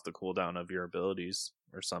taken off the cooldown of your abilities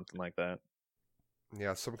or something like that.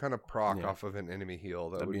 Yeah, some kind of proc Yeah. off of an enemy heal.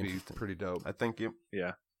 That That'd would be be interesting. pretty dope. I think you.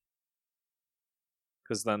 Yeah.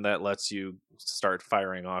 Because then that lets you start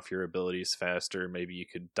firing off your abilities faster. Maybe you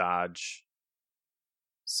could dodge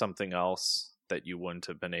something else that you wouldn't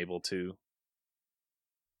have been able to.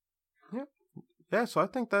 Yeah, so I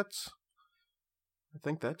think that's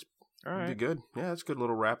All would be right. good. Yeah, that's a good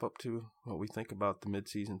little wrap up to what we think about the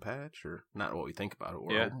mid-season patch, or not what we think about it. What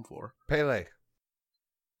we're Yeah. hoping for. Pele.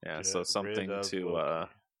 Yeah, Get so rid something of to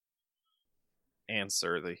Loki.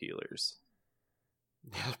 answer the healers.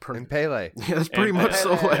 Yeah, that's pretty. And Pele. Yeah, that's pretty And much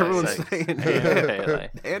so Pele. what everyone's Like, saying. and Pele.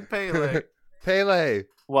 And Pele. Pele.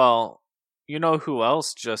 Well, you know who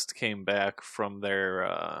else just came back from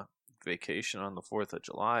their vacation on the 4th of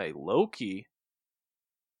July? Loki.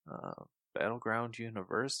 Battleground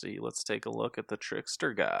University. Let's take a look at the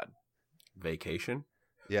Trickster God. Vacation.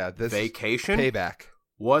 Yeah, this Vacation. is payback.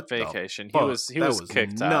 What Vacation. The He fuck? was That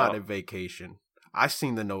kicked not out. a vacation. I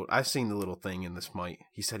seen the note. I seen the little thing in the smite.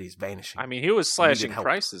 He said he's vanishing. I mean, he was slashing help.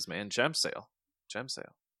 prices, man. Gem sale.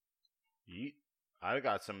 Yeet. I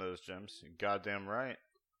got some of those gems. You're goddamn right.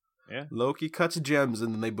 Loki cuts gems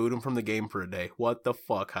and then they boot him from the game for a day. What the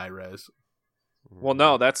fuck, high res? Well,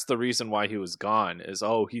 no, that's the reason why he was gone. Is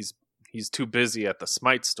he's too busy at the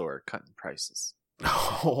Smite store cutting prices.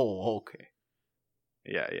 Oh, okay.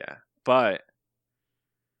 Yeah. But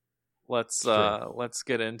let's Sure. let's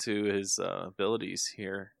get into his abilities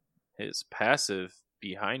here. His passive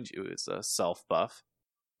behind you is a self buff.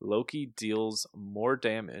 Loki deals more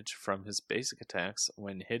damage from his basic attacks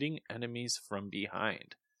when hitting enemies from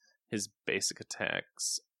behind. His basic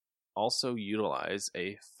attacks also utilize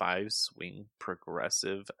a 5-swing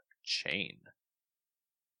progressive chain.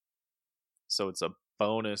 So it's a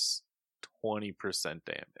bonus 20%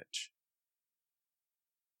 damage.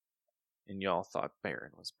 And y'all thought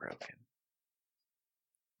Baron was broken.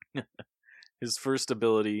 His first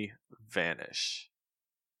ability, Vanish.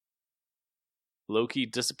 Loki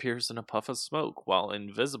disappears in a puff of smoke. While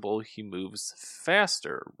invisible, he moves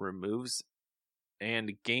faster, removes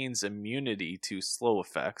and gains immunity to slow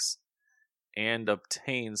effects, and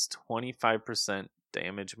obtains 25%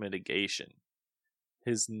 damage mitigation.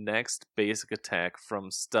 His next basic attack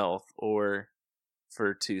from stealth, or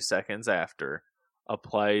for 2 seconds after,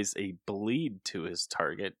 applies a bleed to his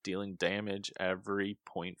target, dealing damage every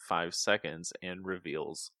 0.5 seconds, and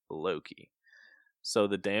reveals Loki. So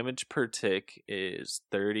the damage per tick is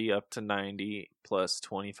 30 up to 90 plus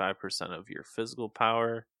 25% of your physical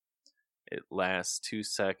power. It lasts 2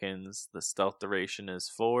 seconds. The stealth duration is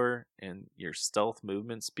 4, and your stealth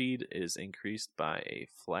movement speed is increased by a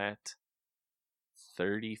flat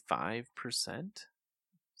 35%.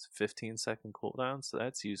 It's a 15-second cooldown, so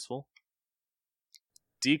that's useful.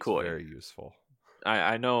 Decoy. Very useful.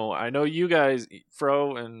 I know you guys,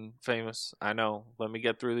 Fro and Famous, I know. Let me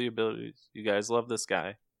get through the abilities. You guys love this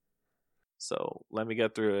guy. So let me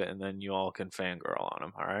get through it, and then you all can fangirl on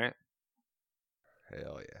him, alright?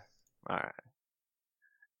 Hell yeah. Alright.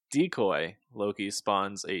 Decoy. Loki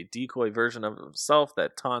spawns a decoy version of himself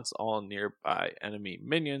that taunts all nearby enemy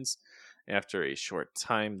minions. After a short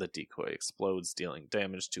time, the decoy explodes, dealing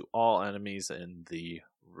damage to all enemies in the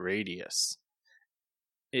radius.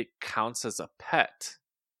 It counts as a pet,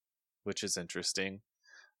 which is interesting.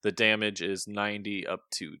 The damage is 90 up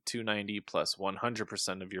to 290 plus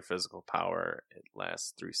 100% of your physical power. It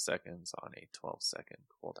lasts 3 seconds on a 12-second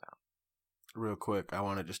cooldown. Real quick, I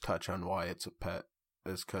want to just touch on why it's a pet.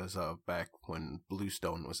 It's because back when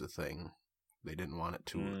Bluestone was a thing, they didn't want it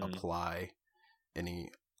to apply any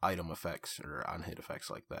item effects or on-hit effects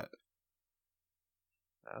like that.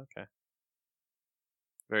 Okay.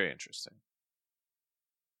 Very interesting.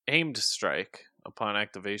 Aimed Strike. Upon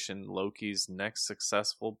activation, Loki's next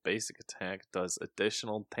successful basic attack does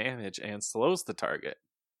additional damage and slows the target.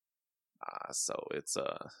 So it's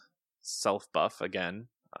a self-buff again.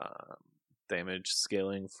 Damage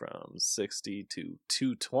scaling from 60 to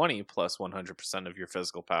 220 plus 100% of your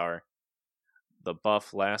physical power. The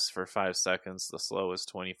buff lasts for 5 seconds. The slow is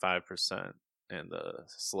 25%. And the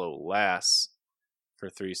slow lasts for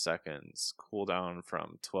 3 seconds. Cooldown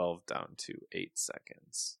from 12 down to 8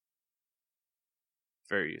 seconds.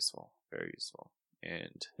 Very useful. Very useful.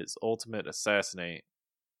 And his ultimate, Assassinate,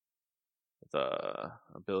 the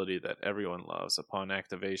ability that everyone loves. Upon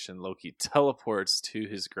activation, Loki teleports to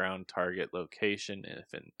his ground target location.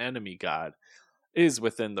 If an enemy god is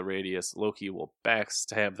within the radius, Loki will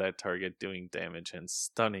backstab that target, doing damage and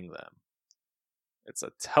stunning them. It's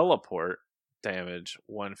a teleport, damage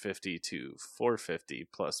 150 to 450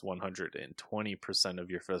 plus 120% of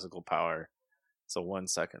your physical power. It's a 1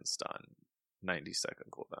 second stun,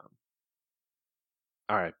 90-second cooldown.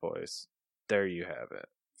 Alright, boys. There you have it.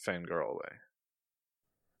 Fangirl away.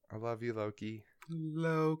 I love you, Loki.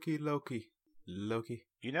 Loki.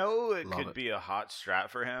 You know, it Love could it. be a hot strat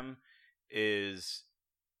for him is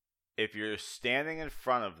if you're standing in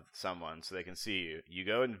front of someone so they can see you, you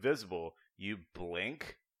go invisible, you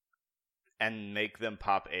blink, and make them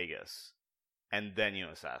pop Aegis, and then you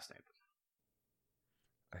assassinate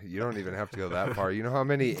them. You don't even have to go that far. You know how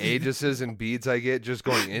many Aegises and beads I get just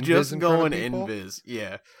going invis Just in front going of people? invis,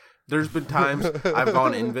 yeah. There's been times I've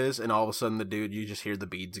gone invis, and all of a sudden the dude, you just hear the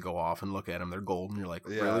beads go off and look at him. They're gold, and you're like,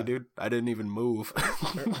 Yeah. really, dude? I didn't even move.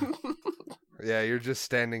 Yeah, you're just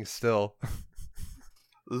standing still.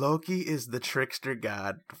 Loki is the trickster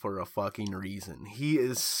god for a fucking reason. He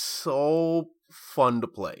is so fun to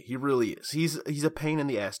play. He really is. He's a pain in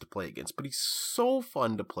the ass to play against, but he's so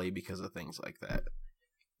fun to play because of things like that.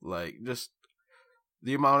 Like, just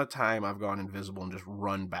the amount of time I've gone invisible and just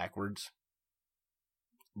run backwards,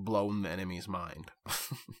 blown the enemy's mind.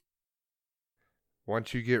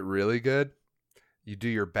 Once you get really good, you do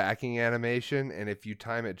your backing animation, and if you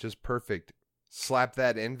time it just perfect, slap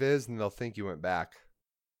that invis, and they'll think you went back.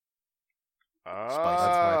 Oh, That's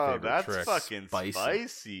my favorite that's trick. fucking Spicy.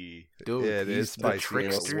 spicy. Dude, Yeah, it he's is the spicy.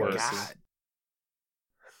 trickster It's worse.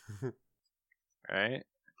 god. Alright?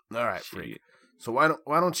 All right, freak. So why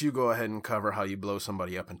don't you go ahead and cover how you blow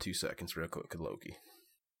somebody up in 2 seconds real quick, Loki?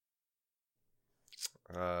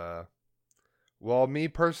 Well, me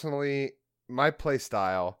personally, my play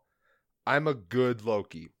style, I'm a good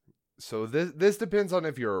Loki. So this depends on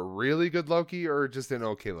if you're a really good Loki or just an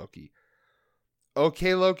okay Loki.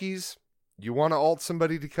 Okay Lokis, you want to ult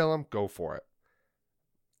somebody to kill him, go for it.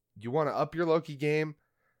 You want to up your Loki game,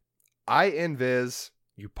 I invis,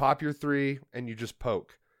 you pop your 3, and you just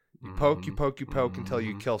poke. You poke until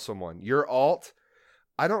you kill someone. Your ult,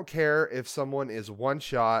 I don't care if someone is one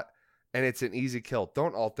shot and it's an easy kill.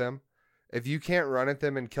 Don't ult them. If you can't run at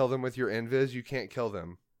them and kill them with your invis, you can't kill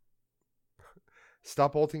them.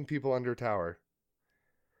 Stop ulting people under tower.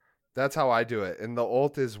 That's how I do it. And the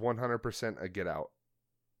ult is 100% a get out.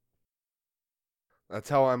 That's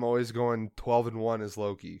how I'm always going 12-1 as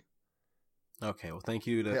Loki. Okay, well, thank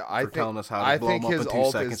you I for think- telling us how I to blow him think up in his 2 ult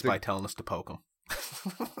is seconds the- by telling us to poke him.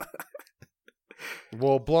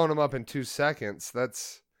 Well, blowing them up in 2 seconds,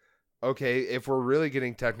 that's okay. If we're really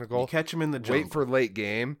getting You technical, catch him in the jungle. wait for late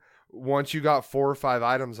game. Once you got 4 or 5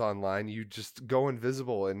 items online, you just go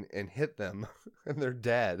invisible and hit them, and they're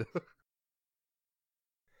dead.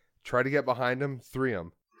 Try to get behind them, 3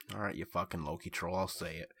 them. All right, you fucking Loki troll, I'll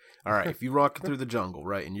say it. All right, if you rock through the jungle,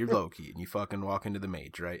 right, and you're Loki, and you fucking walk into the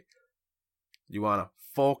mage, right? You want to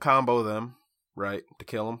full combo them, right, to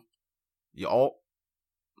kill them. You ult,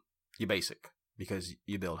 you basic, because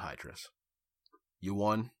you build Hydras. You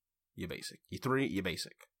 1, you basic. You 3, you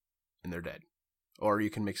basic, and they're dead. Or you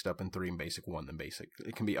can mix it up in 3 and basic, 1 then basic.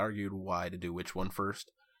 It can be argued why to do which one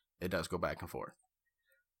first. It does go back and forth.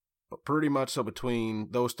 But pretty much so between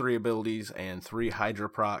those 3 abilities and 3 Hydra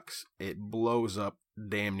procs, it blows up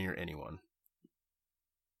damn near anyone.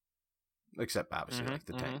 Except obviously like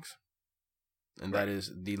the tanks. And that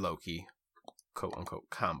is the Loki quote unquote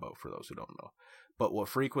combo for those who don't know. But what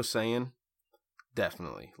Freak was saying,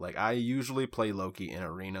 definitely. Like I usually play Loki in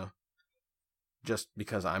arena just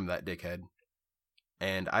because I'm that dickhead.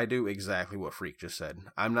 And I do exactly what Freak just said.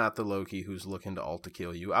 I'm not the Loki who's looking to ult to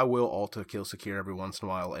kill you. I will ult to kill secure every once in a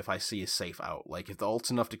while if I see a safe out. Like, if the ult's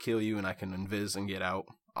enough to kill you and I can invis and get out,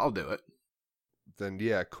 I'll do it. Then,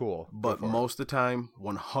 yeah, cool. Go But for it. most of the time,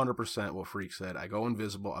 100% what Freak said. I go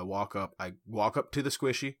invisible, I walk up to the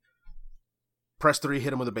squishy, press 3,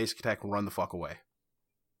 hit him with a basic attack, and run the fuck away.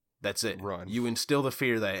 That's it. Run. You instill the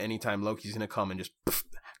fear that anytime Loki's going to come and just poof,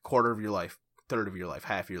 quarter of your life, third of your life,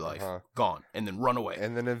 half your life, gone, and then run away.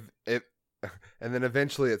 And then and then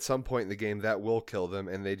eventually at some point in the game that will kill them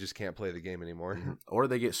and they just can't play the game anymore. Or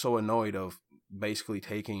they get so annoyed of basically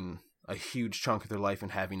taking a huge chunk of their life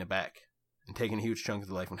and having it back. And taking a huge chunk of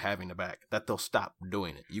their life and having it back. That they'll stop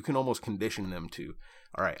doing it. You can almost condition them to,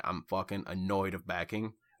 all right, I'm fucking annoyed of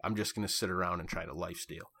backing. I'm just going to sit around and try to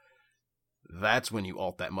lifesteal. That's when you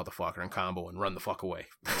ult that motherfucker and combo and run the fuck away.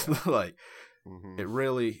 Like, it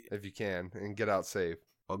really... If you can, and get out safe.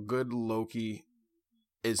 A good Loki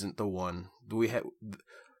isn't the one.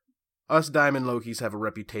 us Diamond Lokis have a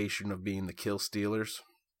reputation of being the kill stealers.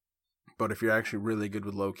 But if you're actually really good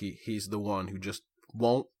with Loki, he's the one who just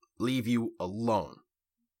won't leave you alone.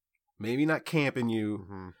 Maybe not camping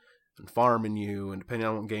you and farming you and depending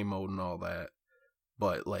on what game mode and all that.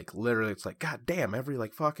 But, like, literally, it's like, God damn, every,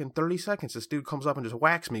 like, fucking 30 seconds, this dude comes up and just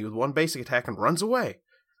whacks me with one basic attack and runs away.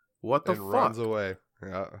 What the fuck? Runs away.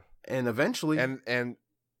 Yeah. And eventually... And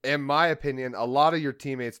in my opinion, a lot of your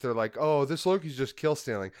teammates, they're like, oh, this Loki's just kill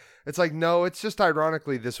stealing. It's like, no, it's just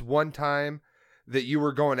ironically this one time that you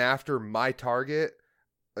were going after my target.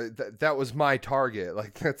 That was my target.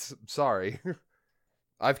 Like, that's, sorry.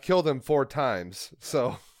 I've killed him 4 times,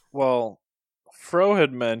 so... Well, Fro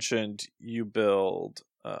had mentioned you build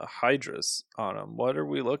Hydras on him. What are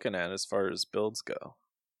we looking at as far as builds go?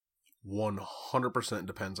 100%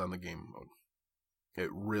 depends on the game mode. It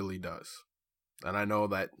really does. And I know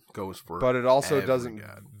that goes for... But it also every doesn't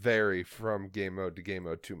god. vary from game mode to game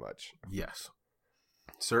mode too much. Yes.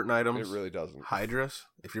 Certain items... It really doesn't. Hydras,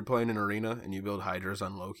 if you're playing an arena and you build Hydras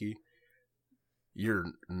on Loki, you're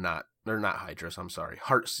not... They're not Hydras, I'm sorry.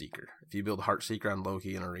 Heartseeker. If you build Heartseeker on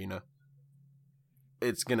Loki in arena,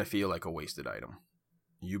 it's going to feel like a wasted item.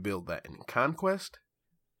 You build that in Conquest,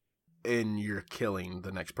 and you're killing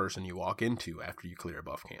the next person you walk into after you clear a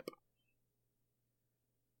buff camp.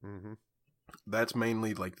 Mm-hmm. That's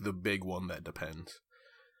mainly like the big one that depends.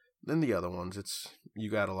 Then the other ones, it's you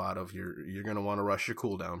got a lot of you're gonna want to rush your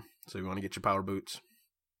cooldown, so you want to get your power boots.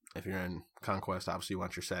 If you're in Conquest, obviously you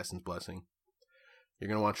want your Assassin's Blessing. You're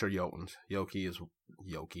gonna want your Jotuns.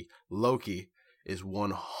 Loki is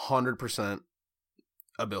 100%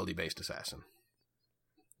 ability based assassin,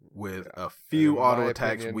 with a few auto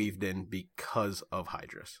attacks weaved in because of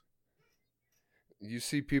Hydras. You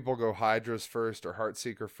see people go Hydras first or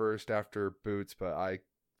Heartseeker first after Boots, but I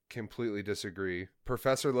completely disagree.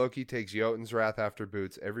 Professor Loki takes Jotun's Wrath after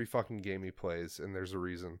Boots every fucking game he plays, and there's a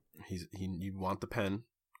reason. You want the pen.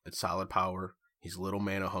 It's solid power. He's a little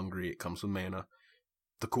mana hungry. It comes with mana.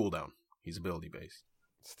 The cooldown. He's ability based.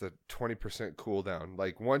 It's the 20% cooldown.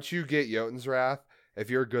 Like, once you get Jotun's Wrath,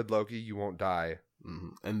 if you're a good Loki, you won't die. Mm-hmm.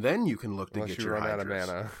 And then you can look to Unless get you your run Hydras. out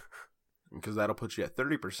of mana. Because that'll put you at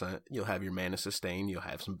 30%. You'll have your mana sustain. You'll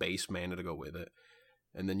have some base mana to go with it.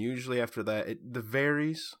 And then usually after that, it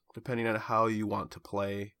varies depending on how you want to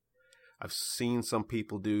play. I've seen some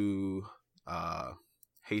people do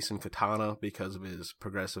Hasten Katana because of his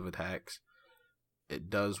progressive attacks. It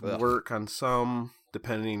does work on some,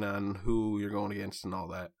 depending on who you're going against and all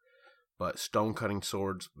that. But Stone Cutting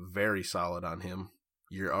Sword's very solid on him.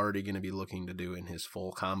 You're already going to be looking to do in his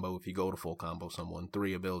full combo, if you go to full combo someone,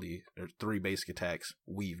 3 basic attacks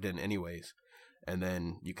weaved in anyways. And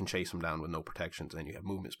then you can chase him down with no protections, and you have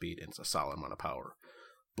movement speed, and it's a solid amount of power.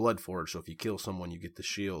 Bloodforge, so if you kill someone, you get the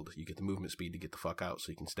shield, you get the movement speed to get the fuck out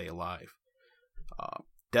so you can stay alive.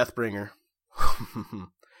 Deathbringer.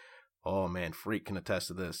 Oh man, Freak can attest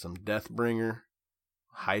to this. Some Deathbringer,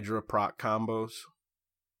 Hydra proc combos.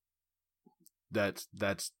 That's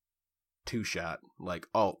 2-shot, like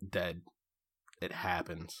alt dead. It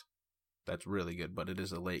happens. That's really good, but it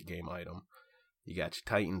is a late game item. You got your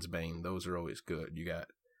Titan's Bane, those are always good. You got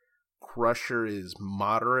Crusher is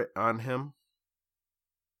moderate on him.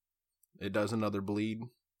 It does another bleed.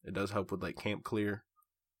 It does help with like camp clear.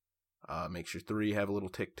 Makes your 3 have a little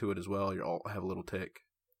tick to it as well. Your alt have a little tick.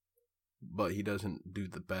 But he doesn't do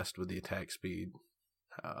the best with the attack speed.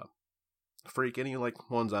 Freak, any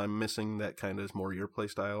like ones I'm missing that kind of is more your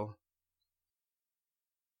playstyle?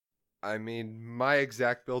 I mean, my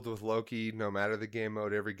exact build with Loki, no matter the game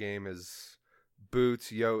mode, every game is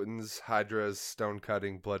Boots, Jotuns, Hydras, Stone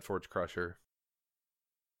Cutting, Bloodforge Crusher.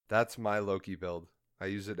 That's my Loki build. I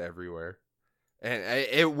use it everywhere. And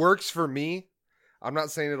it works for me. I'm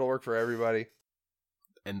not saying it'll work for everybody.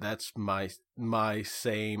 And that's my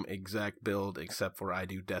same exact build, except for I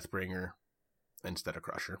do Deathbringer instead of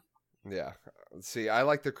Crusher. Yeah. See, I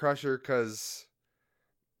like the Crusher because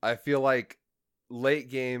I feel like late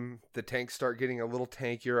game, the tanks start getting a little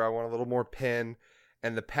tankier. I want a little more pen.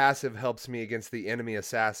 And the passive helps me against the enemy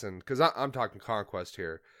assassin. Because I'm talking Conquest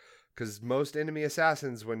here. Because most enemy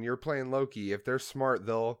assassins, when you're playing Loki, if they're smart,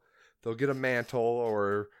 they'll get a mantle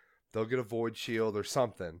or they'll get a void shield or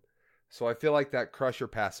something. So I feel like that Crusher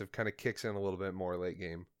passive kind of kicks in a little bit more late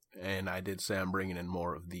game. And I did say I'm bringing in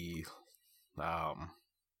more of the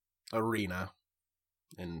arena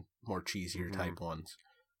and more cheesier type ones.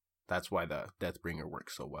 That's why the Deathbringer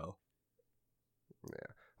works so well.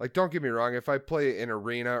 Yeah. Like, don't get me wrong. If I play an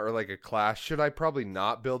arena or like a clash, should I probably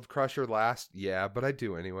not build Crusher last? Yeah, but I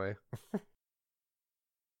do anyway.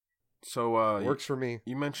 So, works for me.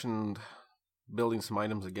 You mentioned building some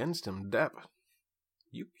items against him. Depp,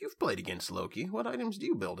 You've played against Loki. What items do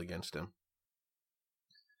you build against him?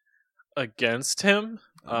 Against him?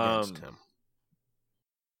 Against him.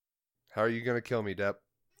 How are you gonna kill me, Depp?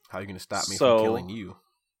 How are you going to stop me So- from killing you?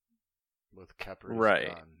 With Khepri's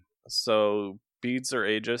Right. gun. So beads or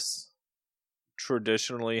Aegis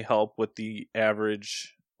traditionally help with the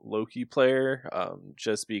average Loki player,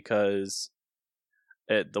 just because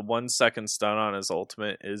the 1 second stun on his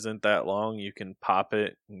ultimate isn't that long. You can pop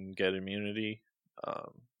it and get immunity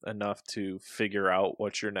enough to figure out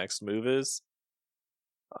what your next move is.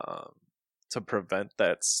 To prevent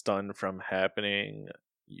that stun from happening,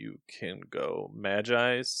 you can go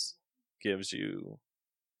Magi's, gives you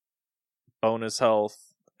bonus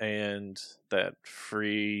health and that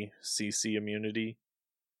free CC immunity.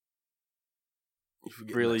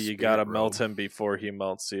 Really, you gotta melt him before he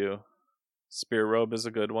melts you. Spirit Robe is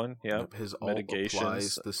a good one. Yep. His ult applies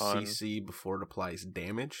Mitigations the on- CC before it applies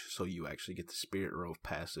damage, so you actually get the Spirit Robe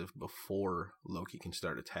passive before Loki can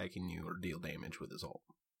start attacking you or deal damage with his ult.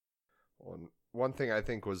 One thing I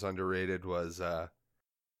think was underrated was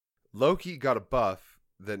Loki got a buff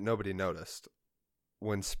that nobody noticed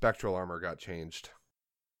when Spectral Armor got changed.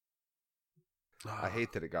 I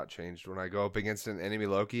hate that it got changed. When I go up against an enemy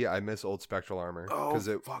Loki, I miss old Spectral Armor because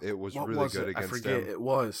it was What really was good it? against I forget. him. It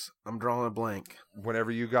was. I'm drawing a blank.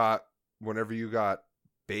 Whenever you got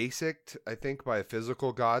basicked, I think by a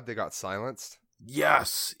physical god, they got silenced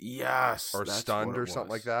Yes. or that's stunned what or it something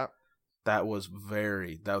like was. that. That was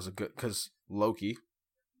a good, because Loki,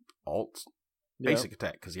 ult, basic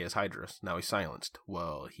attack, because he has Hydrus. Now he's silenced.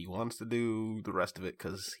 Well, he wants to do the rest of it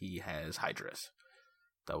because he has Hydrus.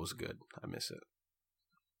 That was good. I miss it.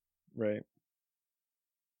 Right.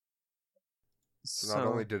 So not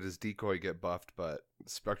only did his decoy get buffed, but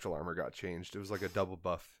Spectral Armor got changed. It was like a double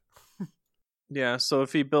buff. Yeah, so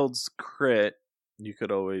if he builds crit, you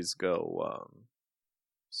could always go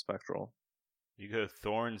Spectral. You go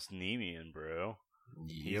Thorns Nemean, bro. Yep.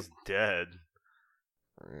 He's dead.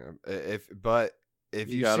 Yeah, if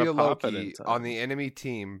You you gotta see a pop it in Loki time. on the enemy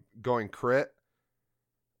team going crit,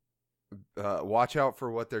 watch out for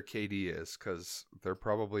what their KD is, because they're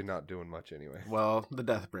probably not doing much anyway. Well, the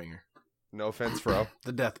Deathbringer. No offense, Fro.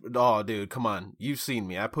 Oh, dude, come on. You've seen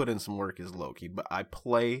me. I put in some work as Loki, but I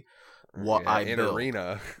play what Yeah, I in build.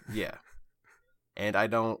 arena. Yeah. And I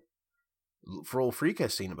don't... Old Freak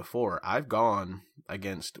has seen it before. I've gone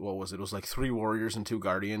against, what was it? It was like 3 Warriors and 2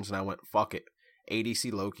 Guardians, and I went, fuck it.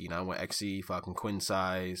 ADC Loki, and I went XC, fucking Quinn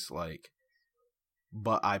size, like...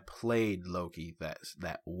 But I played Loki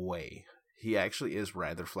that way. He actually is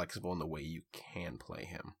rather flexible in the way you can play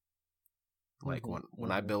him. Like,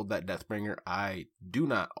 when I build that Deathbringer, I do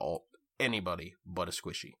not ult anybody but a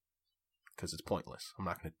squishy. Because it's pointless. I'm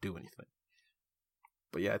not going to do anything.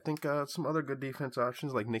 But yeah, I think some other good defense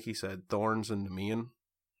options, like Nikki said, Thorns and Nemean.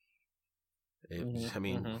 I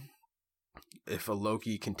mean, if a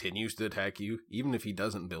Loki continues to attack you, even if he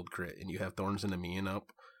doesn't build crit, and you have Thorns and Nemean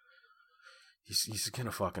up, he's going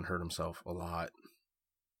to fucking hurt himself a lot.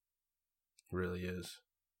 He really is.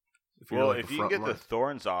 If you can get the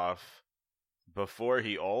Thorns off before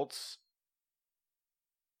he ults,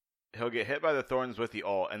 he'll get hit by the Thorns with the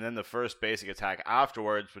ult, and then the first basic attack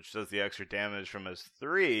afterwards, which does the extra damage from his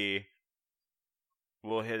 3,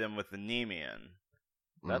 will hit him with the Nemean.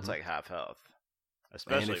 That's like half health.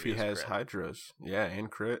 Especially and if he has crit. Hydras. Yeah, and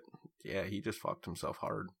crit. Yeah, he just fucked himself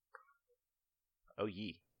hard. Oh,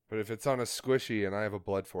 ye. But if it's on a squishy and I have a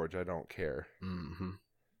Bloodforge, I don't care. Mm-hmm.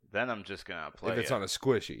 Then I'm just going to play If it's it. on a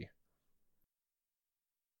squishy.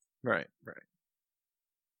 Right.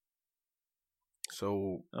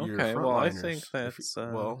 So, Okay, your well, I frontliners, think if that's, you-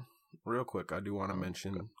 well, real quick, I do want to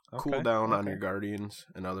mention Okay, cooldown on okay. your Guardians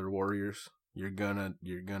and other Warriors. You're gonna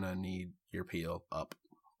need your peel up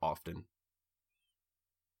often.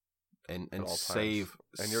 And At all times. save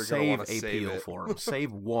And you're gonna save wanna a save peel it. for him.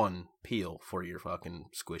 Save one peel for your fucking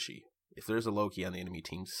squishy. If there's a Loki on the enemy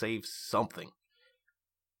team, save something.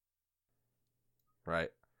 Right.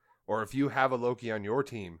 Or if you have a Loki on your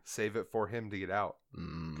team, save it for him to get out.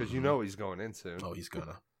 Because you know he's going in soon. Oh, he's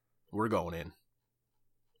gonna. We're going in.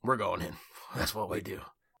 We're going in. That's what we do.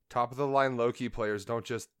 Top of the line Loki players don't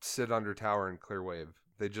just sit under tower and clear wave.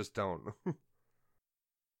 They just don't.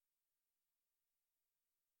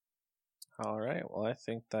 All right. Well, I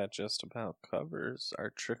think that just about covers our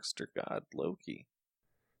trickster god Loki.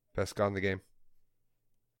 Best god in the game.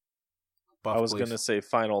 Buff, I was please. going to say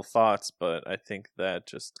final thoughts, but I think that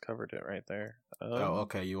just covered it right there. Oh,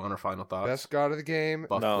 okay. You want our final thoughts? Best god of the game.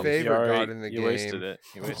 Buff, No, please. favorite you already, god in the you game. wasted it.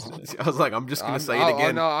 You wasted it. I was like, I'm just gonna say it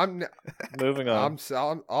again. No, I'm Moving on.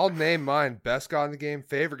 I'll name mine. Best god in the game.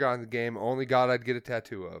 Favorite god in the game. Only god I'd get a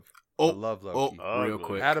tattoo of. I love Loki. Real Ugly.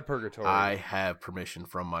 quick. Had a purgatory. I have permission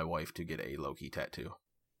from my wife to get a Loki tattoo.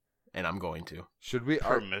 And I'm going to. Should we?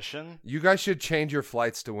 Permission? You guys should change your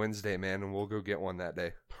flights to Wednesday, man, and we'll go get one that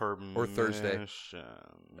day. Or Thursday.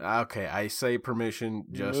 Okay, I say permission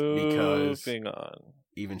just because Moving on.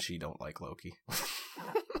 even she don't like Loki.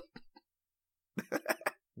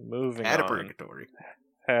 Moving Had a on. purgatory.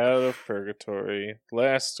 Had a purgatory.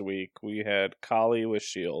 Last week we had Kali with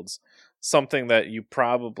shields, something that you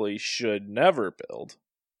probably should never build.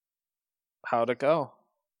 How'd it go?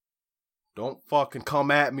 Don't fucking come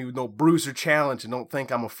at me with no bruiser challenge and don't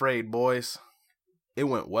think I'm afraid, boys. It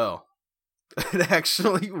went well. It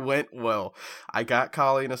actually went well. I got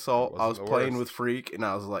Kali in Assault. I was Wasn't the playing worst. with Freak, and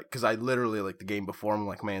I was like, because I literally, like, the game before, I'm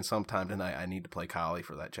like, man, sometime tonight I need to play Kali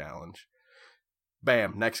for that challenge.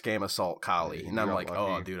 Bam, next game, Assault Kali. Yeah, And I'm you got like, oh,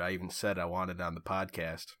 lucky. dude, I even said I wanted on the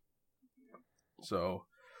podcast. So,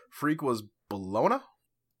 Freak was Bologna?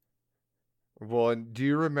 Well, and do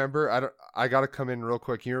you remember? I got to come in real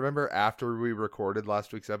quick. You remember after we recorded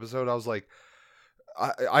last week's episode? I was like,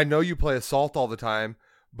 I know you play Assault all the time,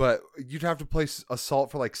 but you'd have to play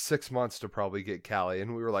Assault for like 6 months to probably get Callie.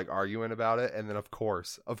 And we were like arguing about it. And then of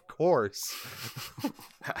course, I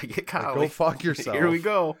get like, Kali. go fuck yourself. Here we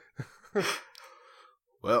go.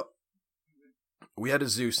 Well, we had a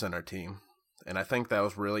Zeus on our team, and I think that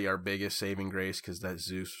was really our biggest saving grace because that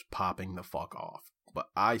Zeus was popping the fuck off. But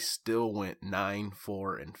I still went 9,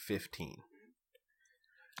 4, and 15.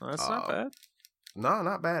 That's not bad. No,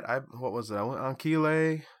 not bad. What was it? I went on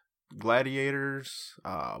Anquile, Gladiators,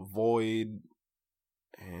 Void,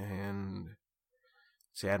 and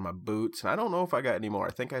see, I had my boots. And I don't know if I got any more.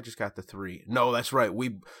 I think I just got the 3. No, that's right.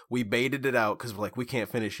 We baited it out because like we can't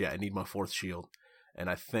finish yet. I need my 4th shield. And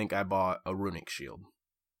I think I bought a runic shield.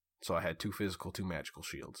 So I had 2 physical, 2 magical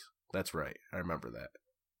shields. That's right. I remember that.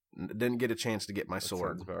 Didn't get a chance to get my That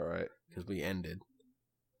sword sounds about right. because we ended.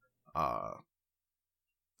 I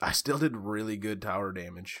still did really good tower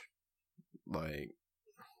damage. Like,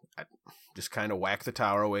 I just kind of whacked the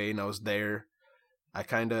tower away and I was there. I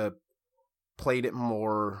kind of played it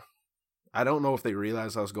more. I don't know if they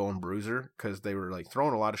realized I was going bruiser because they were like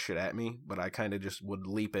throwing a lot of shit at me, but I kind of just would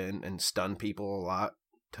leap in and stun people a lot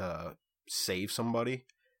to save somebody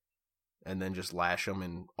and then just lash them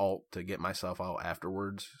and ult to get myself out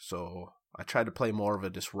afterwards. So I tried to play more of a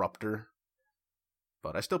disruptor,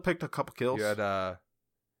 but I still picked a couple kills.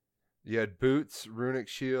 You had boots, runic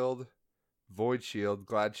shield, void shield,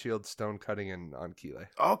 glad shield, stone cutting, and Anquile.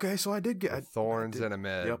 Okay, so I did get With thorns I did, and a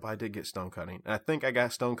med. Yep, I did get stone cutting. And I think I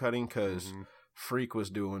got stone cutting because Mhm. Freak was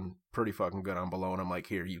doing pretty fucking good on below, and I'm like,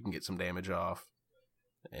 here, you can get some damage off.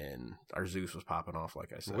 And our Zeus was popping off,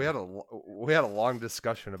 like I said. We had a long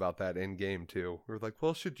discussion about that in game too. We were like,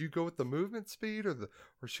 well, should you go with the movement speed or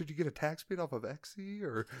should you get attack speed off of XE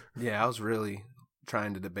or? Yeah, I was really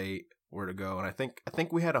trying to debate where to go, and I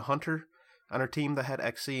think we had a hunter on our team that had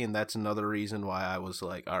XC, and that's another reason why I was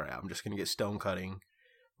like, all right, I'm just gonna get stone cutting,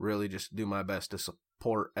 really just do my best to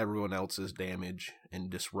support everyone else's damage and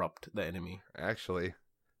disrupt the enemy. Actually,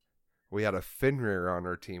 we had a Fenrir on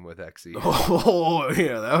our team with XE. Oh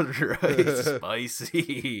yeah, that was right.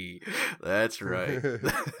 Spicy. That's right.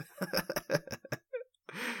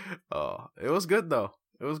 Oh, it was good though.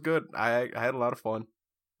 It was good. I had a lot of fun.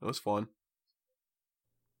 It was fun.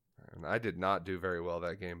 And I did not do very well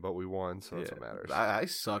that game, but we won, so that's what matters. I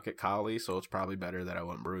suck at Kali, so it's probably better that I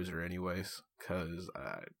went bruiser anyways, because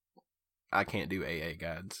I can't do AA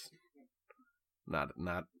gods. Not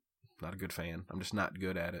a good fan. I'm just not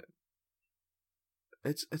good at it.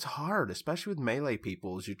 It's hard, especially with melee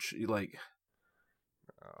people. Is you like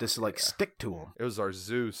just like stick to them. It was our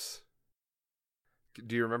Zeus.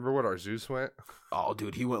 Do you remember what our Zeus went? Oh,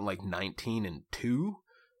 dude, he went like 19-2.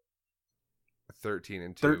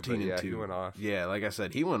 13-2. 13 yeah, and 2. he went off. Yeah, like I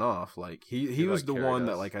said, he went off. Like he was like, the carried one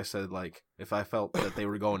that, us. like I said, like if I felt that they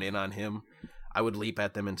were going in on him, I would leap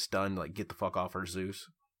at them and stun, like get the fuck off our Zeus.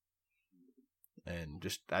 And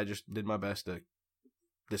I just did my best to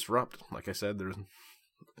disrupt. Like I said,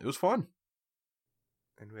 it was fun.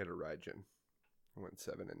 And we had a Raijin. Went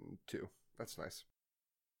 7-2. That's nice.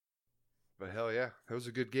 But hell yeah, it was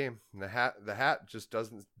a good game. And the hat just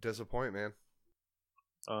doesn't disappoint, man.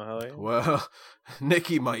 Oh, hell yeah. Well,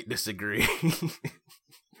 Nikki might disagree.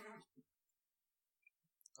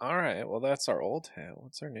 All right. Well, that's our old hat.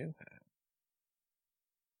 What's our new hat?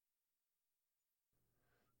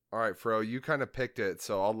 All right, Fro, you kind of picked it,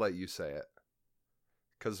 so I'll let you say it.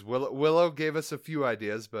 Because Willow gave us a few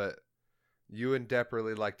ideas, but you and Depp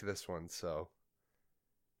really liked this one, so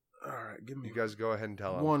All right, give me you guys go ahead and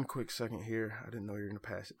tell them. one quick second here. I didn't know you were going to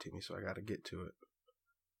pass it to me, so I got to get to it.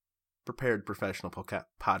 prepared professional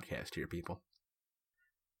podcast here, people.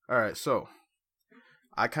 All right, so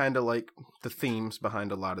I kind of like the themes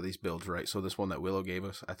behind a lot of these builds, right? So this one that Willow gave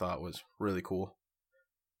us, I thought was really cool.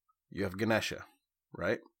 You have Ganesha,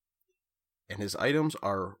 right? And his items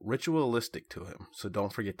are ritualistic to him, so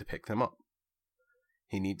don't forget to pick them up.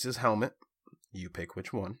 He needs his helmet. You pick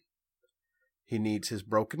which one. He needs his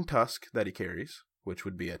broken tusk that he carries, which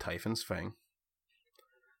would be a Typhon's Fang.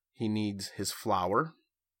 He needs his flower,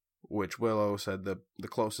 which Willow said the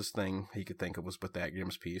closest thing he could think of was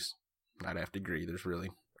Pythagoras' piece. I'd have to agree. There's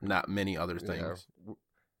really not many other things. Yeah.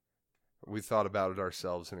 We thought about it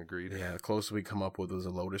ourselves and agreed. Yeah, the closest we come up with was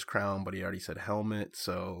a lotus crown, but he already said helmet,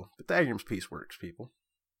 so Pythagoras' piece works, people.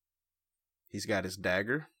 He's got his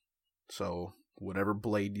dagger, so whatever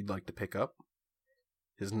blade you'd like to pick up.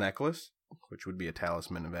 His necklace, which would be a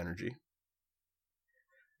talisman of energy.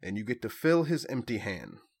 And you get to fill his empty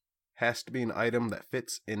hand. Has to be an item that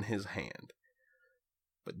fits in his hand.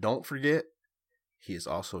 But don't forget, he is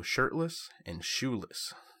also shirtless and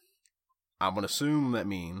shoeless. I'm going to assume that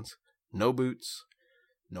means no boots,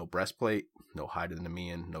 no breastplate, no hide of the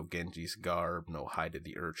Nemean, no Genji's garb, no hide of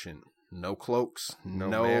the urchin, no cloaks, no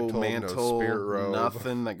mantle, no spirit robe.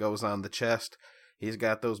 Nothing that goes on the chest. He's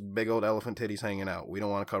got those big old elephant titties hanging out. We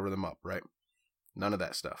don't want to cover them up, right? None of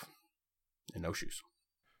that stuff. And no shoes.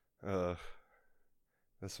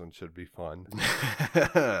 This one should be fun.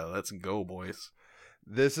 Let's go, boys.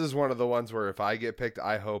 This is one of the ones where if I get picked,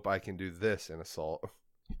 I hope I can do this in Assault.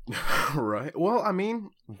 Right. Well, I mean,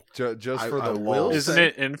 just for I the will lulz. Isn't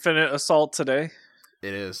it Infinite Assault today?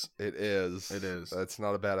 it is. It is. It is. That's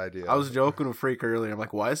not a bad idea. I was joking with Freak earlier. I'm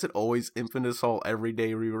like, why is it always Infinite Assault every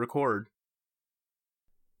day we record?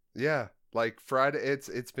 Yeah, like Friday.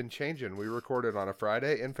 It's been changing. We recorded on a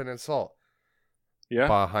Friday, Infinite Assault. Yeah.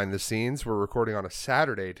 Behind the scenes, we're recording on a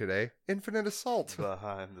Saturday today, Infinite Assault.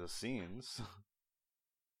 Behind the scenes.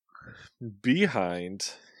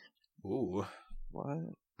 Behind. Ooh. What?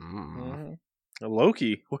 Mm.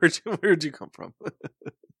 Loki. Where'd you come from?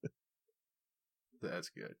 That's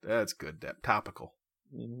good. That's good. Topical.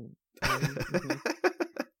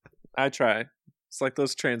 I try. It's like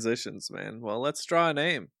those transitions, man. Well, let's draw a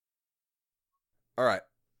name. All right.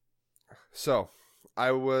 So,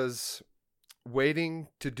 I was waiting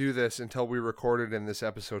to do this until we recorded and this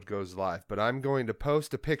episode goes live, but I'm going to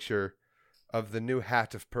post a picture of the new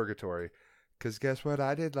hat of Purgatory. Because guess what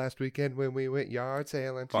I did last weekend when we went yard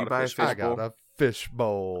sailing? Did you buy a fish I got bowl? a fish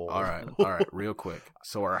bowl. All right, real quick.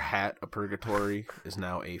 So our hat of Purgatory is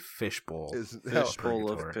now a fishbowl.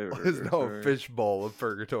 Fishbowl of There's no fish bowl of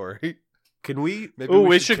Purgatory. Can we? Maybe Oh,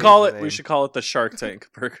 we should change call the it. We name. should call it the Shark Tank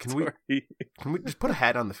Purgatory. Can we just put a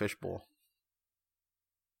hat on the fishbowl?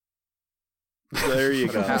 There you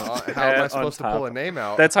go. How am I Hat on supposed to top. pull a name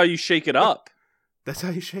out? That's how you shake it up. That's how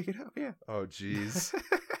you shake it up. Yeah. Oh, jeez.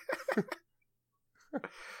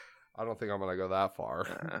 I don't think I'm going to go that far.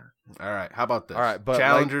 All right. How about this? All right, but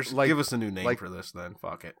challengers, like- give us a new name like- for this. Then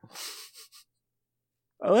fuck it.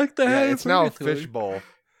 I like that. Yeah, it's now a fish bowl.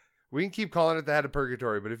 We can keep calling it the Hat of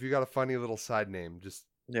Purgatory, but if you got a funny little side name, just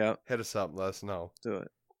Yeah, hit us up and let us know. do it.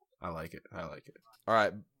 I like it. I like it. All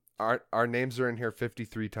right. Our names are in here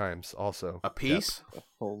 53 times also. A piece.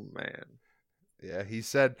 Oh man. Yeah, he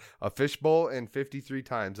said a fishbowl and 53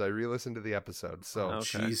 times. I re-listened to the episode. So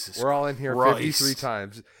Okay. Jesus. we're all in here Christ. 53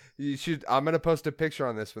 times. You should. I'm going to post a picture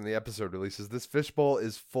on this when the episode releases. This fishbowl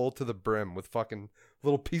is full to the brim with fucking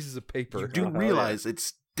little pieces of paper. You do hell realize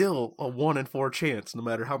it's still a 1 in 4 chance, no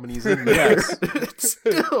matter how many's in there. Yes. It's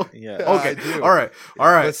still. Yeah. Okay. I do. All right.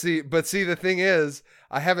 All right. But see, the thing is,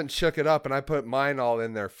 I haven't shook it up, and I put mine all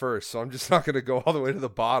in there first, so I'm just not going to go all the way to the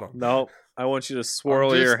bottom. No, I want you to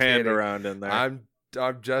swirl just your hand kidding. around in there. I'm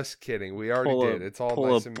just kidding. We already Pull a- did. It's all pull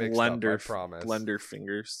nice a and mixed up. I blender, promise. blender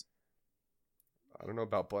fingers. I don't know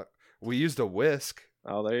about we used a whisk.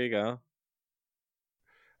 Oh, there you go.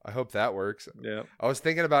 I hope that works. Yeah. I was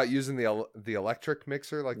thinking about using the electric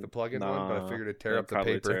mixer, like the plug-in one, but I figured it'd tear up the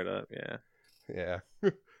probably paper. Tear it up. Yeah. Yeah.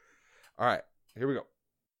 All right, here we go.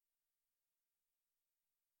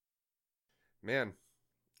 Man,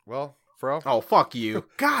 well, Fro, Oh, fuck you.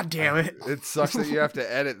 God damn it. it sucks that you have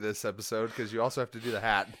to edit this episode because you also have to do the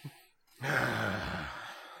hat.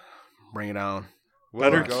 Bring it on.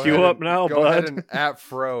 Better go queue ahead up and- now, Go ahead bud. and at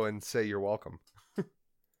Fro and say you're welcome.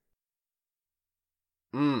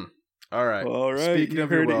 All right. All right. Speaking you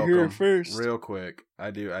of your heard it welcome, here first. real quick,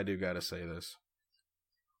 I do gotta say this.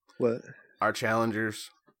 What? Our challengers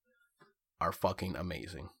are fucking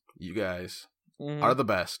amazing. You guys Mm-hmm. are the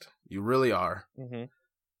best. You really are. Mm-hmm.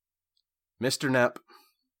 Mr. Nepp,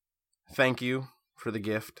 thank you for the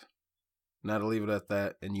gift. Now to leave it at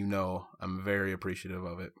that, and you know I'm very appreciative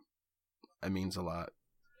of it. That means a lot.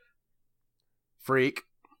 Freak,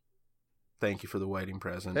 thank you for the wedding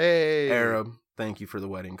present. Hey, Arab, thank you for the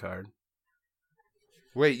wedding card.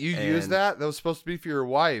 Wait, you used And- that? That was supposed to be for your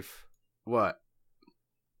wife. What?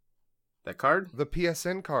 That card? The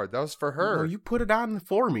PSN card. That was for her. No, you put it on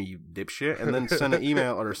for me, you dipshit, and then send an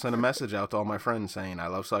email or send a message out to all my friends saying I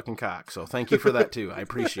love sucking cock. So thank you for that too. I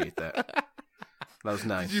appreciate that. That was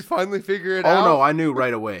nice. Did you finally figure it Oh out? no, I knew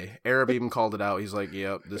right away. Arab even called it out. He's like,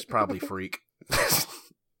 "Yep, this is probably Freak."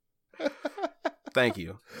 Thank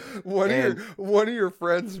you. One And- of your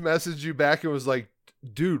friends messaged you back and was like,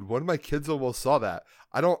 "Dude, one of my kids almost saw that.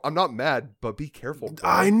 I'm not mad, but be careful." Bro.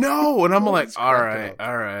 I know, and I'm Always like, all crack right,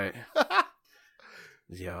 all right,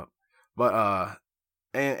 yeah. But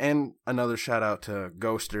and another shout out to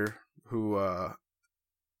Ghoster who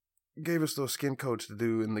gave us those skin codes to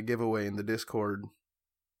do in the giveaway in the Discord.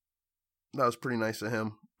 That was pretty nice of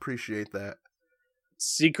him. Appreciate that.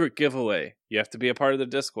 Secret giveaway. You have to be a part of the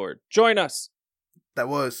Discord. Join us. That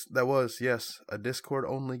was yes, a Discord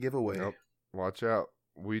only giveaway. Nope. Watch out.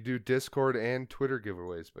 We do Discord and Twitter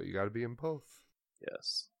giveaways, but you got to be in both.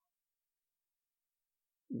 Yes.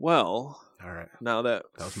 Well, All right. now that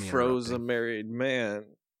That was me Fro's a interrupting. married man,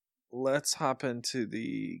 let's hop into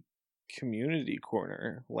the community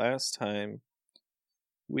corner. Last time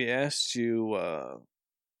we asked you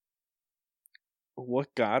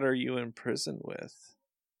what god are you in prison with?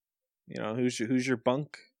 You know, who's your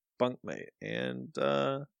bunkmate, and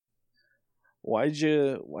why'd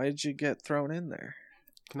you get thrown in there?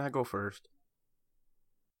 Can I go first?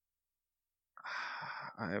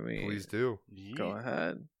 I mean, Please do. go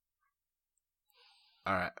ahead.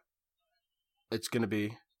 All right. It's going to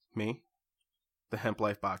be me, the Hemp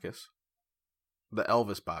Life Bacchus, the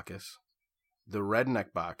Elvis Bacchus, the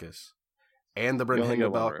Redneck Bacchus, and the You only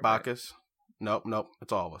get one Brynhilda room, Bacchus. Nope,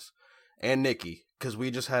 it's all of us. And Nikki, because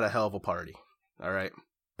we just had a hell of a party. All right?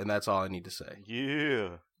 And that's all I need to say.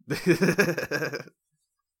 Yeah.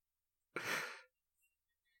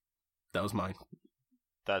 That was mine.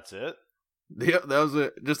 That's it? Yep, that was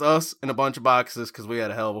it. Just us and a bunch of boxes because we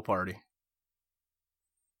had a hell of a party.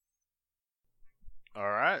 All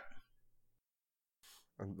right.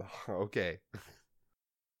 Okay.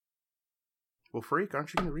 Well, Freak,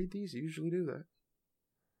 aren't you going to read these? You usually do that.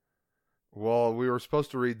 Well, we were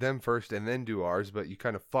supposed to read them first and then do ours, but you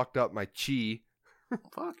kind of fucked up my chi.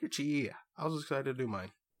 Fuck your chi. I was excited to do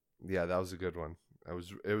mine. Yeah, that was a good one.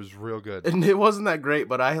 It was real good. And it wasn't that great,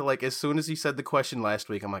 but I like as soon as he said the question last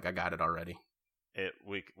week, I'm like, I got it already.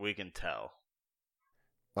 We can tell.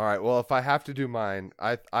 All right. Well, if I have to do mine,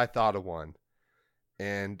 I thought of one,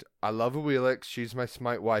 and I love a Wheelix. She's my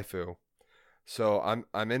Smite waifu. So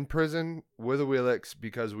I'm in prison with a Wheelix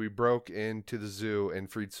because we broke into the zoo and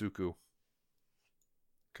freed Suku.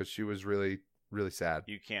 Because she was really, really sad.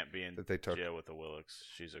 You can't be in That they took. jail with a Willix.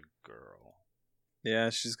 She's a girl.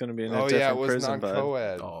 Yeah, she's gonna be in a Oh different yeah, it was prison, bud.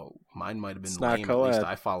 non-co-ed. Oh, mine might have been It's not lame. At least co-ed.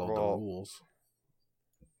 I followed the Well, rules.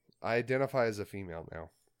 I identify as a female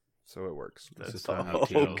now, so it works. This is That's not how how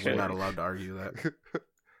Tito's. okay. We're not allowed to argue that.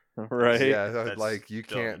 Right? Yeah, That's like you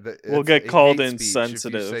dumb. can't. We'll it's get a called hate speech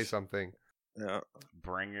insensitive. if you say something. Yeah.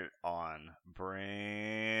 Bring it on.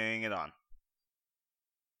 Bring it on.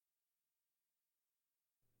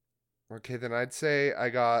 Okay, then I'd say I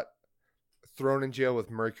got thrown in jail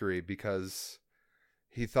with Mercury because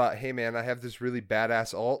he thought, hey man, I have this really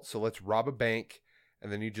badass ult, so let's rob a bank,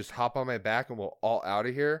 and then you just hop on my back and we'll all out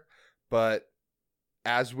of here. But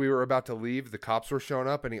as we were about to leave, the cops were showing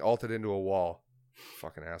up and he ulted into a wall.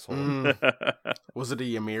 Fucking asshole. Mm. Was it a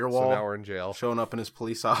Ymir So wall? now we're in jail. Showing up in his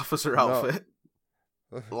police officer No. outfit,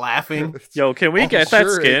 laughing. Yo, can we Oh, get that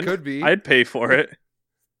sure, it skin? could be. I'd pay for it.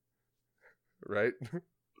 Right?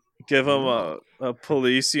 Give him a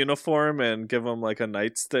police uniform and give him like a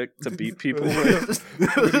nightstick to beat people with.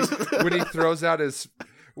 when he throws out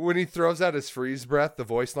his freeze breath, the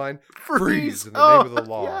voice line, freeze in the Oh, name of the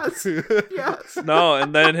law. Yes. Yes. No,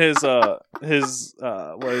 and then his what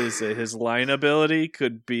is it? His line ability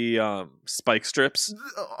could be spike strips.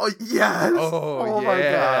 Oh, yes. Oh, my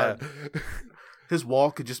yeah. god. His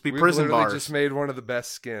wall could just be We've prison literally bars. just made one of the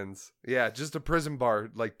best skins. Yeah, just a prison bar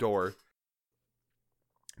like door.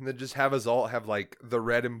 And then just have his ult have like the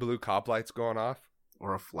red and blue cop lights going off.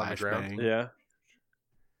 Or a on the ground. flashbang. Yeah,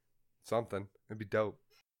 Something. It'd be dope.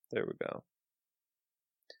 there we go.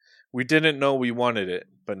 We didn't know we wanted it,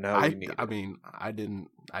 but now we need I it. mean, I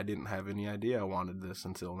didn't have any idea I wanted this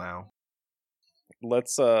until now.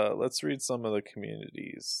 Let's read some of the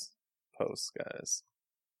community's posts, guys.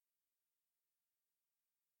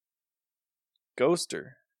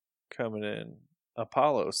 Ghoster coming in.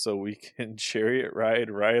 Apollo, so we can chariot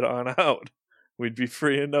ride right on out. We'd be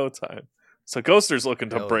free in no time. So Ghoster's looking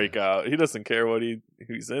to Hell break yeah. out. He doesn't care what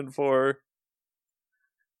he's in for.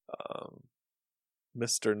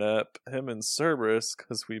 Mr. Nep, him and Cerberus,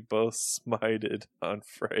 because we both smited on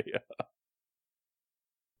Freya.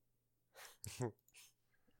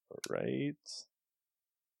 Right.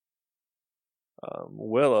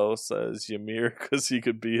 Willow says Ymir because he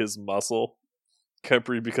could be his muscle.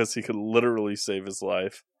 Kepri because he could literally save his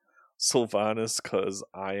life. Sylvanas because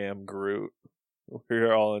I am Groot.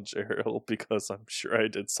 We're all in jail because I'm sure I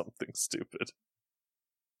did something stupid.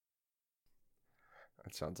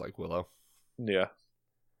 That sounds like Willow. Yeah.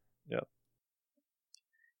 Yep.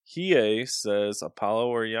 Hiei says Apollo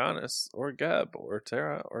or Giannis or Geb or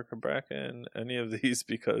Terra or Cabrakan, any of these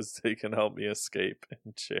because they can help me escape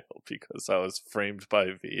in jail because I was framed by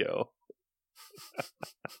Vio.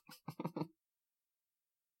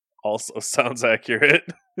 Also sounds accurate.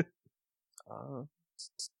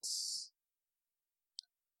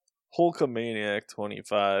 Hulkamaniac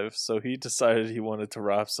 25. So he decided he wanted to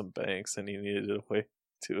rob some banks and he needed a way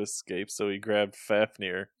to escape, so he grabbed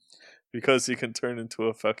Fafnir because he can turn into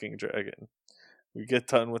a fucking dragon. We get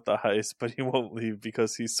done with the heist, but he won't leave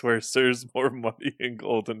because he swears there's more money and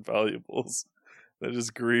gold and valuables. That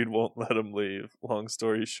his greed won't let him leave. Long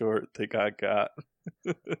story short, they got.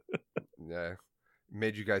 Yeah.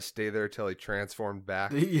 Made you guys stay there till he transformed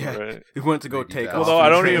back. Yeah, Right. he went to go Maybe take that. off. Although I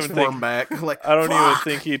and don't even transform think- back. Like, I don't even fuck!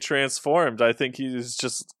 think he transformed. I think he was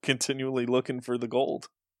just continually looking for the gold.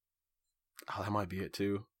 Oh, that might be it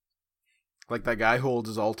too. Like that guy holds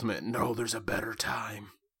his ultimate. No, there's a better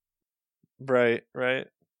time. Right.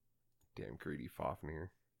 Damn greedy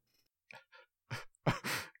Fafnir.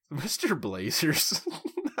 Mr. Blazers.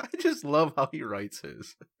 I just love how he writes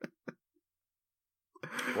his.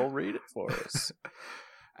 Well, read it for us.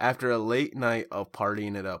 After a late night of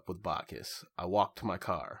partying it up with Bacchus, I walked to my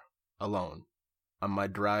car, alone. On my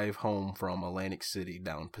drive home from Atlantic City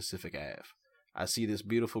down Pacific Ave, I see this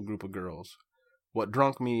beautiful group of girls. What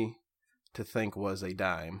drunk me to think was a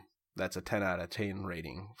dime. That's a 10 out of 10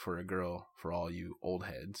 rating for a girl for all you old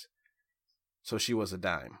heads. So she was a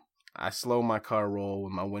dime. I slow my car roll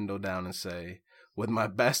with my window down and say, with my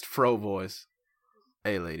best fro voice,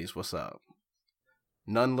 "Hey ladies, what's up?"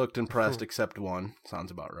 None looked impressed except one. Sounds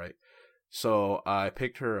about right. So I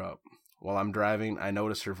picked her up. While I'm driving, I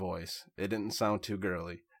notice her voice. It didn't sound too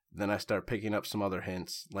girly. Then I start picking up some other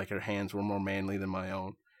hints, like her hands were more manly than my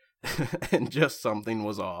own. And just something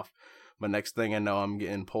was off. But next thing I know, I'm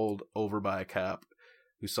getting pulled over by a cop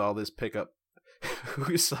who saw this pick up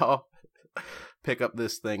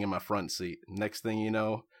this thing in my front seat. Next thing you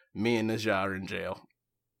know, me and Najah are in jail.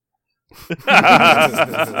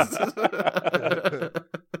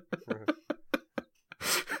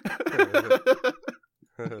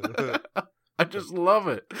 I just love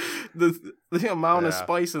it. The amount of Yeah.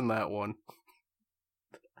 spice in that one.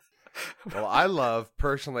 Well, I love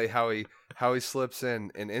personally how he slips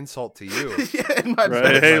in an insult to you. Yeah, in my Right.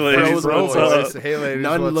 best Hey, fro ladies, voice. what's up? Hey ladies,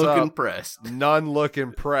 None what's look up? impressed. None look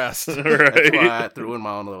impressed. That's why I Right. threw in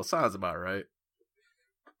my own little sounds about right.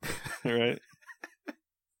 Right.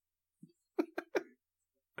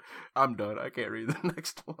 I'm done. I can't read the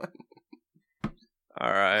next one.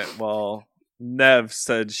 All right. Well, Nev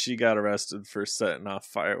said she got arrested for setting off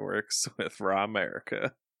fireworks with Raw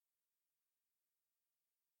America.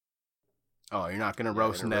 Oh, you're not gonna Yeah,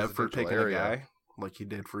 roast in a Nev for residential picking area. a guy like you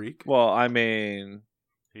did Freak? Well, I mean,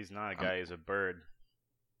 He's not a guy, he's a bird.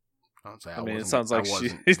 I mean, it wasn't- sounds like I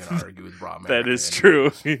wasn't she- gonna argue with Raw that America is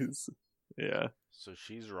true. anyways. Yeah. So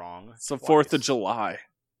she's wrong. It's the 4th of twice. July.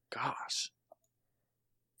 Gosh.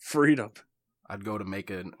 Freedom. I'd go to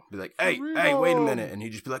Macon, be like, hey, wait a minute. And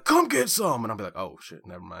he'd just be like, come get some. And I'd be like, oh, shit,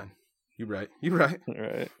 never mind. You right. All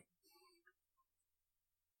right.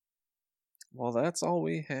 Well, that's all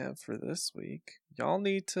we have for this week. Y'all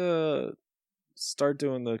need to start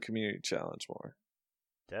doing the community challenge more.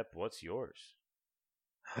 Depp, what's yours?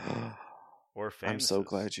 Or famous? I'm so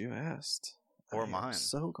glad you asked. Or I am mine.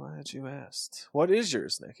 so glad you asked. What is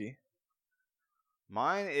yours, Nikki?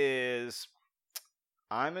 Mine is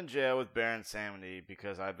I'm in jail with Baron Samedi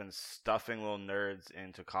because I've been stuffing little nerds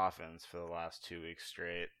into coffins for the last 2 weeks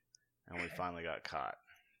straight, and we finally got caught.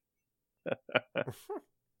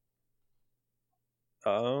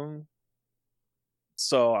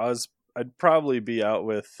 So I'd probably be out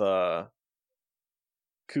with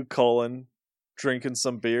Kukulin drinking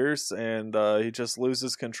some beers, and he just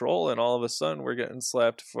loses control, and all of a sudden we're getting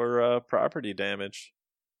slapped for property damage.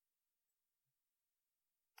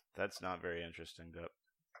 That's not very interesting, Depp.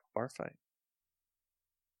 Bar fight.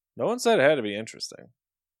 No one said it had to be interesting.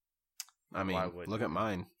 I mean, Why wouldn't look you? at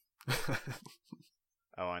mine.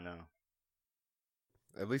 Oh, I know.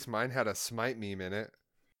 At least mine had a Smite meme in it.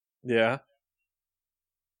 Yeah.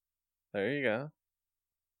 There you go.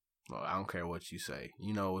 Well, I don't care what you say.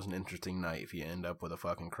 You know it was an interesting night if you end up with a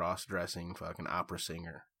fucking cross-dressing fucking opera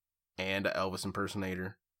singer and an Elvis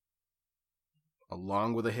impersonator,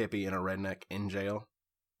 along with a hippie and a redneck in jail.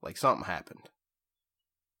 Like, something happened.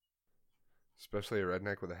 Especially a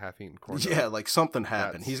redneck with a half-eaten corn. Yeah, like something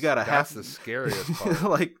happened. He's got a half. That's the scariest part.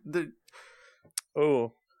 Like,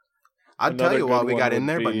 Oh, I'd tell Another you why good we one got in would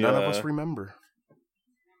there, but be, none of us remember.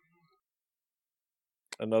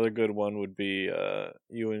 another good one would be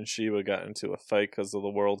you and Sheba got into a fight because of the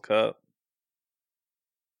World Cup.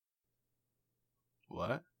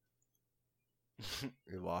 What?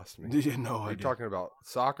 You lost me. Did you know? Are I you did. talking about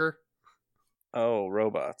soccer? Oh,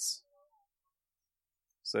 robots.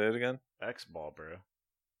 Say it again. X-ball, bro.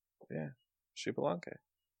 Sheba Lanke.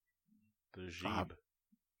 The Jeeb.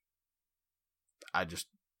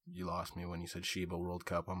 You lost me when you said Sheba World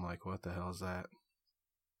Cup. I'm like, what the hell is that?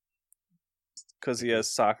 Because he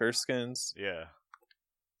has soccer skins. Yeah.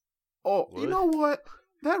 Oh, you What? know what?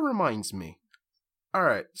 That reminds me. All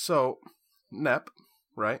right, so Nep,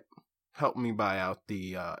 right, helped me buy out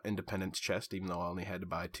the Independence chest, even though I only had to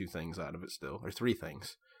buy 2 things out of it still, or 3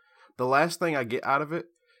 things. The last thing I get out of it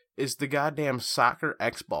is the goddamn soccer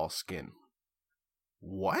X-ball skin.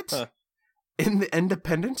 What? Huh. In the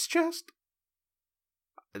Independence chest?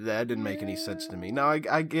 That didn't make any sense to me. Now,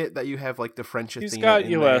 I get that you have, like, the French He's thing got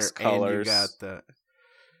in US there, and colors. you got the...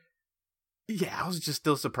 Yeah, I was just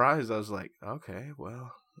still surprised. I was like, okay,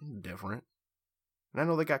 well, different. And I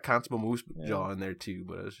know they got Constable Moose Jaw in there, too,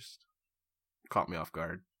 but it was just... caught me off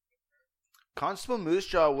guard. Constable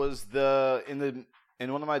Moosejaw was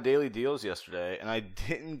in one of my daily deals yesterday, and I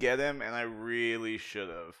didn't get him, and I really should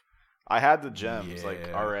have. I had the gems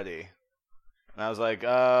Yeah. already, and I was like,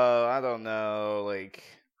 I don't know, and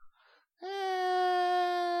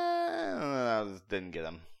I just didn't get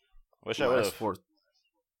him. Wish I would have.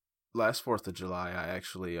 Last 4th of July, I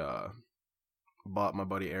actually bought my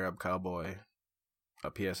buddy Arab Cowboy a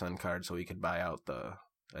PSN card so he could buy out the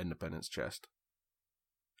Independence chest.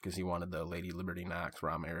 Because he wanted the Lady Liberty Knox,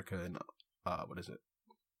 Raw America, and, what is it?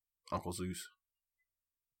 Uncle Zeus.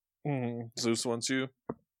 Zeus wants you.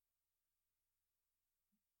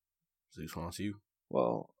 Zeus wants you.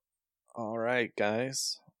 Well, all right,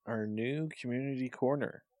 guys. Our new community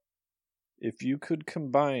corner. If you could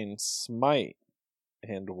combine Smite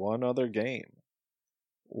and one other game,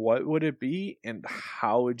 what would it be, and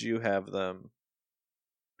how would you have them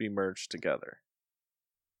be merged together?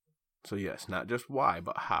 So yes, not just why,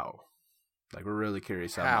 but how. Like, we're really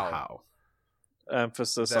curious on the How. how.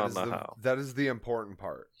 Emphasis That on is the how. That is the important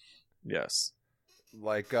part. Yes.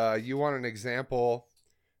 Like, you want an example?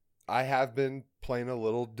 I have been playing a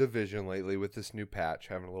little Division lately with this new patch,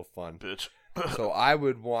 having a little fun. Bitch. So I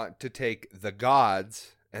would want to take the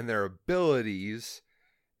gods and their abilities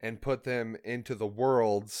and put them into the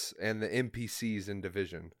worlds and the NPCs in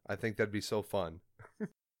Division. I think that'd be so fun.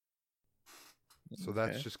 So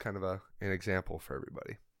that's Okay. just kind of an example for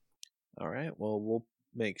everybody. All right. Well, we'll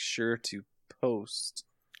make sure to post.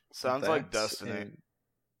 Sounds like that Destiny. in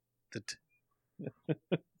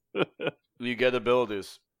the You get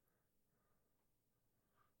abilities.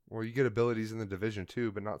 Well, you get abilities in the Division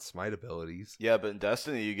too, but not Smite abilities. Yeah, but in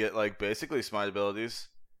Destiny, you get basically Smite abilities.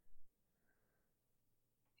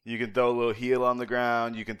 You can throw a little heal on the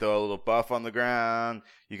ground. You can throw a little buff on the ground.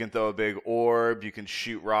 You can throw a big orb. You can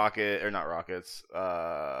shoot not rockets. What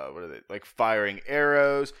are they? Like firing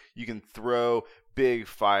arrows. You can throw big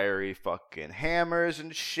fiery fucking hammers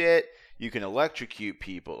and shit. You can electrocute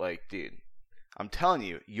people. Like, dude, I'm telling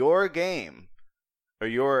you, your game or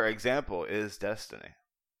your example is Destiny.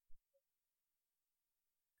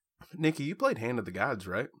 Nikki, you played Hand of the Gods,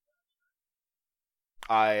 right?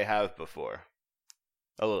 I have before.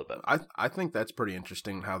 A little bit. I think that's pretty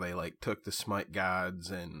interesting how they took the Smite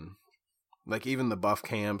gods and even the buff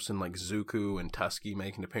camps and Zuko and Tusky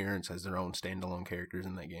make an appearance as their own standalone characters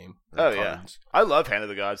in that game. Oh yeah, I love Hand of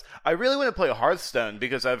the Gods. I really want to play Hearthstone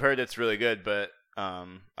because I've heard it's really good, but I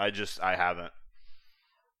haven't.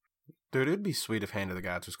 Dude, it'd be sweet if Hand of the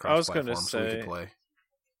Gods was I was cross-platform gonna so we say- could play.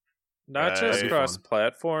 Not just That'd be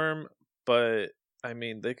cross-platform, but I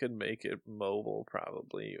mean they could make it mobile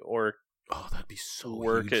probably, or Oh, that'd be so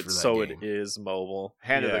work huge it for that so game. it is mobile.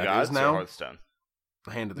 Hand of Yeah, the it Gods is now? or Hearthstone?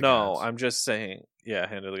 Hand of the No, Gods. I'm just saying, yeah,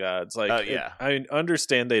 Hand of the Gods. Like, Oh, yeah. I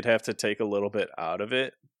understand they'd have to take a little bit out of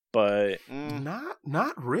it, but Mm.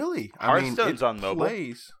 Not really. Hearthstone's it on mobile.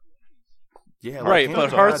 plays. Yeah, right. Hand But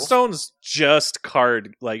of the Gods- Hearthstone's just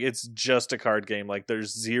card. Like, it's just a card game. Like,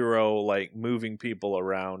 there's zero moving people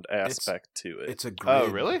around aspect to it. It's a grid. Oh,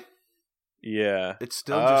 really? Yeah. It's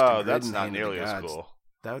still just a grid that's in not Hand of the nearly as Gods. cool.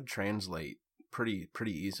 That would translate pretty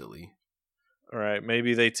easily. All right.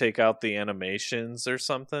 Maybe they take out the animations or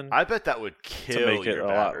something I bet that would to kill make it your a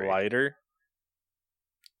battery. lot lighter.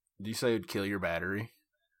 Do you say it would kill your battery?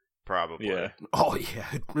 Probably. Yeah. Oh yeah,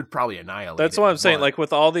 it would probably annihilate. That's it, what I'm saying. but- Like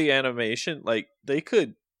with all the animation, like they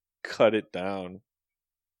could cut it down.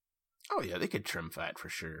 oh yeah, they could trim fat for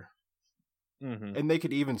sure. Mm-hmm. And they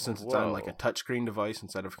could even, since it's on like a Whoa. touchscreen device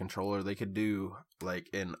instead of a controller, they could do like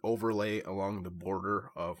an overlay along the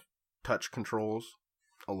border of touch controls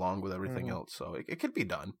along with everything Mhm. else. So it could be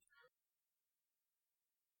done.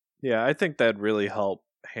 Yeah, I think that'd really help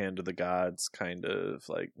Hand of the Gods kind of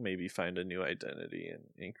like maybe find a new identity and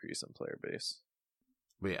increase in player base.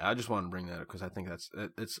 But yeah, I just want to bring that up because I think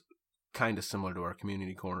it's kind of similar to our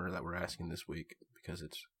community corner that we're asking this week, because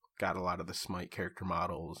it's got a lot of the Smite character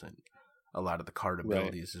models and a lot of the card Right.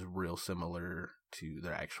 abilities is real similar to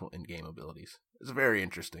their actual in-game abilities. It's very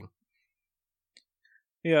interesting.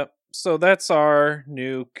 Yeah, so that's our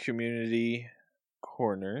new community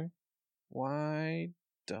corner. Why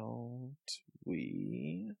don't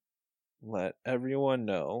we let everyone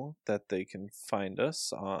know that they can find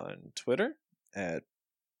us on Twitter at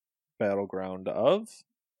Battleground of,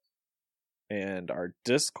 and our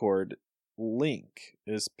Discord link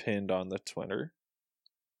is pinned on the Twitter.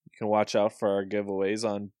 You can watch out for our giveaways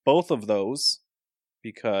on both of those,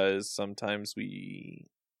 because sometimes we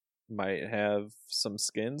might have some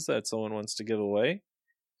skins that someone wants to give away,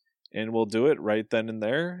 and we'll do it right then and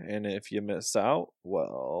there. And if you miss out,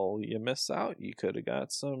 well, you miss out. You could have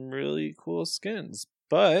got some really cool skins.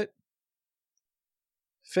 But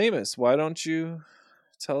Famous, why don't you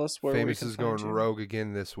tell us where Famous we can is find going you? rogue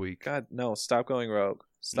again this week. God, no! Stop going rogue. No,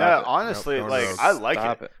 Stop it. honestly, Nope, like no, I like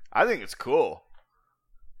Stop it. it. I think it's cool.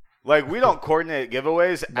 Like we don't coordinate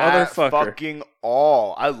giveaways at Motherfucker. fucking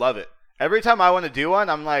all. I love it. Every time I want to do one,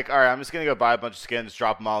 I'm like, all right, I'm just gonna go buy a bunch of skins,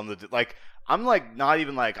 drop them all in the like. I'm like not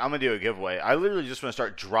even like I'm gonna do a giveaway. I literally just want to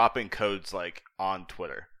start dropping codes like on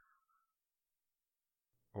Twitter.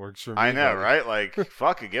 Works for me. I know, buddy. right? Like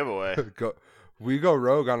fuck a giveaway. We go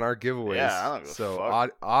rogue on our giveaways. Yeah, I don't give a so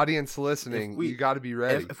fuck. audience listening, If we- you got to be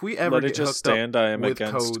ready. If we ever Let it get just hooked up stand. I am with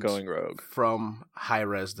against codes going rogue. from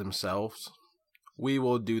Hi-Res themselves, we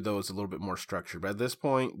will do those a little bit more structured. But at this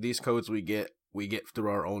point, these codes we get through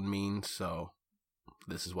our own means, so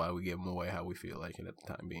this is why we give them away how we feel like it at the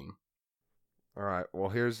time being. All right. Well,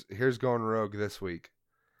 here's going rogue this week.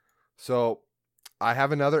 So I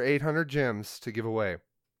have another 800 gems to give away.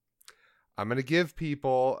 I'm going to give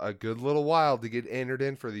people a good little while to get entered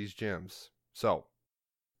in for these gems. So,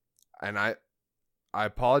 and I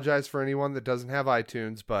apologize for anyone that doesn't have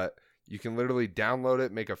iTunes, but you can literally download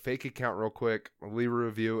it, make a fake account real quick, leave a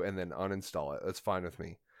review, and then uninstall it. That's fine with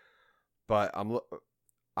me. But I'm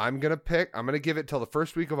going to give it till the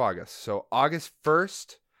first week of August. So August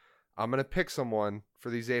 1st, I'm going to pick someone for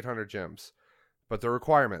these 800 gems. But the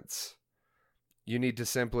requirements, you need to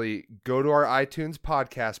simply go to our iTunes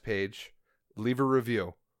podcast page, leave a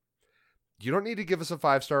review. You don't need to give us a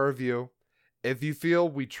 5-star review. If you feel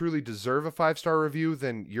we truly deserve a 5-star review,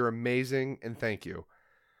 then you're amazing and thank you.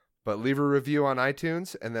 But leave a review on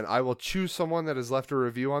iTunes, and then I will choose someone that has left a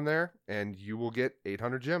review on there, and you will get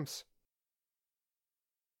 800 gems.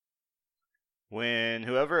 When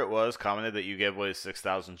whoever it was commented that you gave away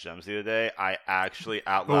 6,000 gems the other day, I actually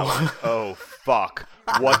out loud went, "Oh fuck!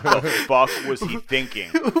 What the fuck was he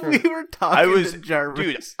thinking?" We were talking I was, to Jarvis.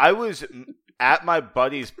 dude. I was at my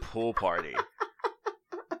buddy's pool party,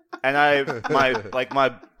 and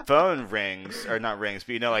my phone rings or not rings,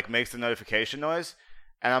 but like makes the notification noise,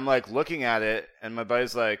 and I'm like looking at it, and my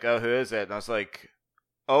buddy's like, "Oh, who is it?" And I was like,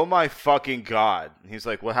 "Oh my fucking god!" And he's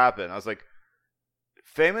like, "What happened?" I was like,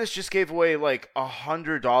 Famous just gave away like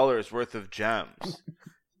 $100 worth of gems.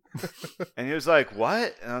 And he was like,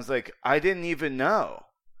 "What?" And I was like, "I didn't even know."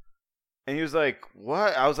 And he was like,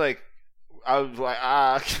 "What?" I was like,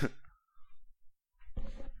 ah.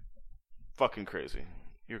 Fucking crazy.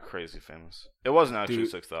 You're crazy, Famous. It wasn't actually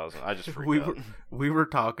Dude, 6,000. I just freaked out. We were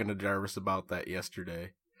talking to Jarvis about that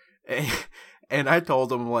yesterday. And I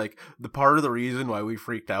told him, like, the part of the reason why we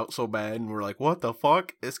freaked out so bad and we're like, what the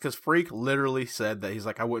fuck? Is because Freak literally said that he's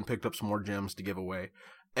like, I went and picked up some more gems to give away.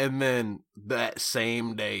 And then that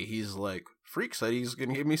same day, he's like, Freak said he's going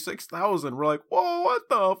to give me 6,000. We're like, whoa, what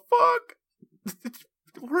the fuck?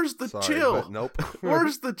 Where's the Sorry, chill? but nope.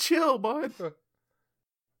 Where's the chill, bud?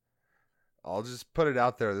 I'll just put it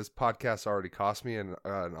out there. This podcast already cost me an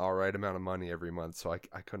all right amount of money every month, so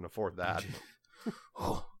I couldn't afford that.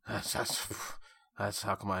 Oh, that's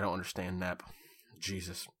how come I don't understand Nep.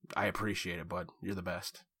 Jesus, I appreciate it, bud. You're the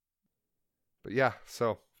best. But yeah,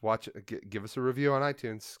 so watch it. Give us a review on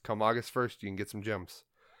iTunes. Come August 1st, you can get some gems.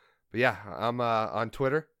 But yeah, I'm on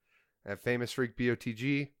Twitter at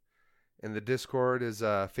FamousFreakBOTG. And the Discord is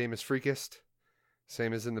Famous Freakist.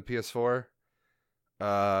 Same as in the PS4.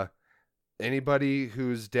 Anybody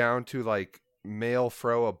who's down to like mail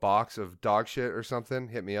Fro a box of dog shit or something,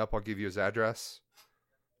 hit me up. I'll give you his address.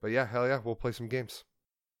 But yeah, hell yeah, we'll play some games.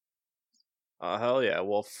 Hell yeah.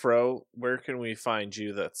 Well, Fro, where can we find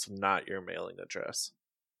you that's not your mailing address?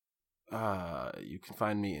 You can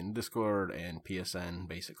find me in Discord and PSN,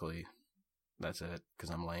 basically. That's it,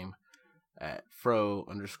 because I'm lame. At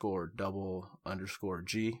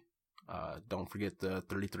Fro_double_G. Don't forget the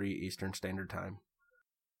 33 Eastern Standard Time.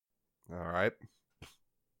 All right.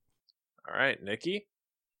 All right, Nikki?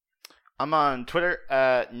 I'm on Twitter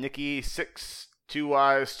at Nikki6, 2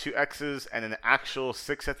 Y's, 2 X's, and an actual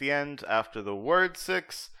 6 at the end after the word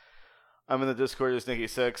 6. I'm in the Discord as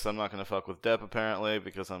Nikki6. I'm not going to fuck with Depp, apparently,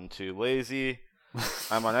 because I'm too lazy.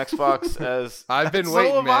 I'm on Xbox as... I've been So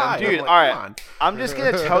waiting, am man. I. Dude, I'm like, alright. come on. I'm just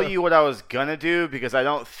going to tell you what I was going to do, because I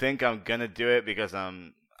don't think I'm going to do it, because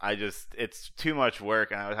it's too much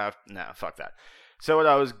work, and I would have... No, fuck that. So what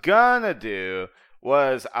I was going to do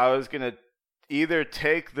was I was going to either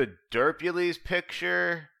take the Derpules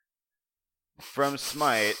picture from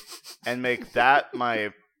Smite and make that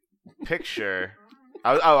my picture.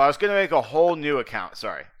 I was going to make a whole new account.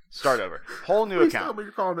 Sorry. Start over. Whole new Please tell account. me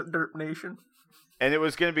you're calling it Derp Nation. And it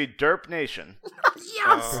was going to be Derp Nation.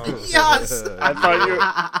 Yes! Yes! I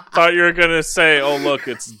thought you were going to say, oh, look,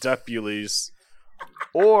 it's Depules.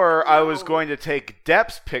 Or I was going to take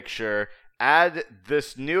Depp's picture, add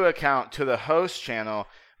this new account to the host channel,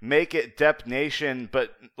 make it Depp Nation,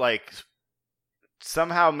 but like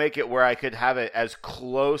somehow make it where I could have it as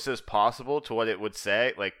close as possible to what it would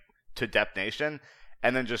say, like to Depp Nation,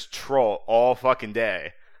 and then just troll all fucking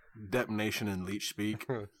day. Depp Nation and Leech speak.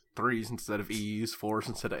 3s instead of E's, 4s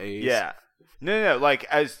instead of A's. Yeah. No. Like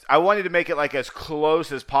as I wanted to make it like as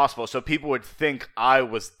close as possible, so people would think I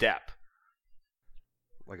was Depp.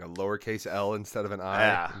 Like a lowercase L instead of an I.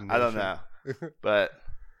 Yeah, I don't know. But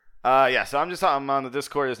yeah, so I'm on the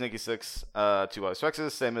Discord as Nikki6, 2 Y's, 2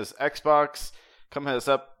 X's, same as Xbox. Come hit us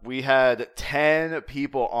up. We had 10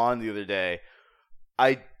 people on the other day.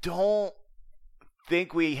 I don't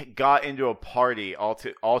think we got into a party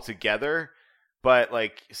all together, but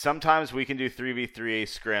like sometimes we can do 3v3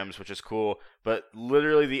 scrims, which is cool. But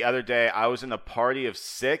literally the other day, I was in a party of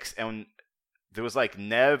 6, and there was like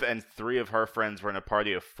Nev and 3 of her friends were in a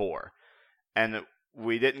party of 4, and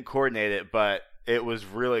we didn't coordinate it, but it was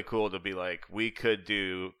really cool to be like, we could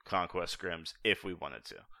do Conquest scrims if we wanted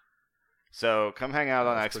to. So come hang out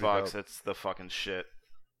on That's pretty Xbox. dope. It's the fucking shit.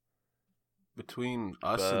 Between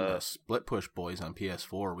us and the Split Push boys on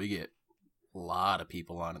PS4, we get a lot of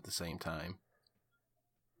people on at the same time.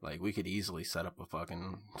 Like, we could easily set up a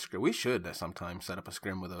fucking scrim. We should sometime set up a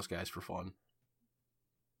scrim with those guys for fun.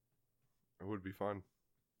 It would be fun.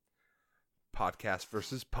 Podcast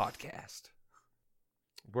versus podcast.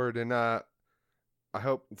 Word, and I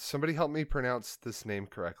hope somebody help me pronounce this name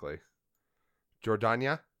correctly.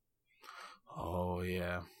 Jordania? Oh,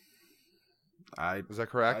 yeah. Is that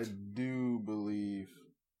correct? I do believe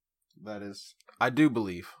that is... I do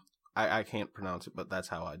believe. I can't pronounce it, but that's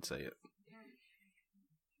how I'd say it.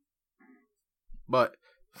 But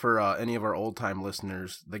for any of our old-time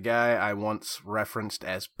listeners, the guy I once referenced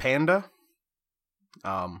as Panda,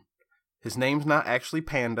 his name's not actually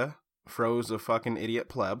Panda. Fro's a fucking idiot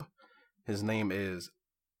pleb. His name is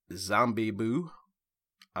Zombie Boo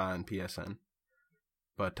on PSN.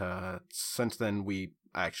 But since then, we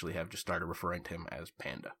actually have just started referring to him as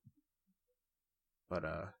Panda.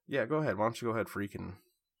 But yeah, go ahead. Why don't you go ahead, Freak, and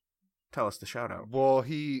tell us the shout-out. Well,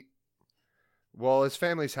 his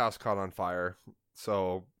family's house caught on fire,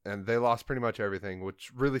 and they lost pretty much everything,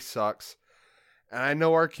 which really sucks. And I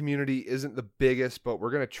know our community isn't the biggest, but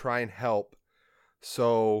we're going to try and help.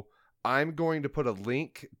 So I'm going to put a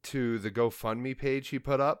link to the GoFundMe page he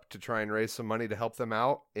put up to try and raise some money to help them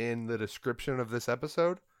out in the description of this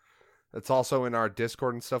episode. It's also in our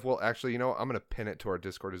Discord and stuff. Well, actually, I'm going to pin it to our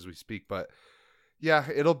Discord as we speak, but yeah,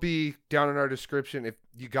 it'll be down in our description. If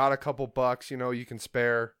you got a couple bucks, you can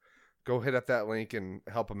spare, go hit up that link and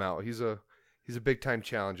help him out. He's a big time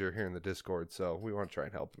challenger here in the Discord, so we want to try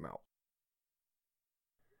and help him out.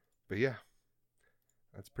 But yeah,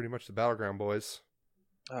 that's pretty much the Battleground, boys.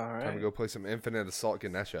 All right. Time to go play some Infinite Assault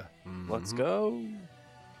Ganesha. Let's go.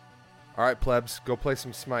 All right, plebs, go play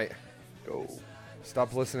some Smite. Go.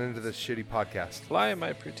 Stop listening to this shitty podcast. Fly,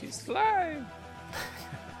 my pretties, fly.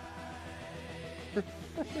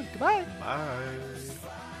 Goodbye. Bye.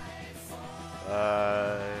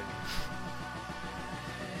 Uh...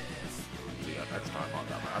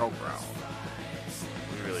 Battleground.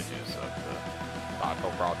 We really do suck, though.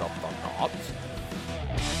 Battleground of the Gods.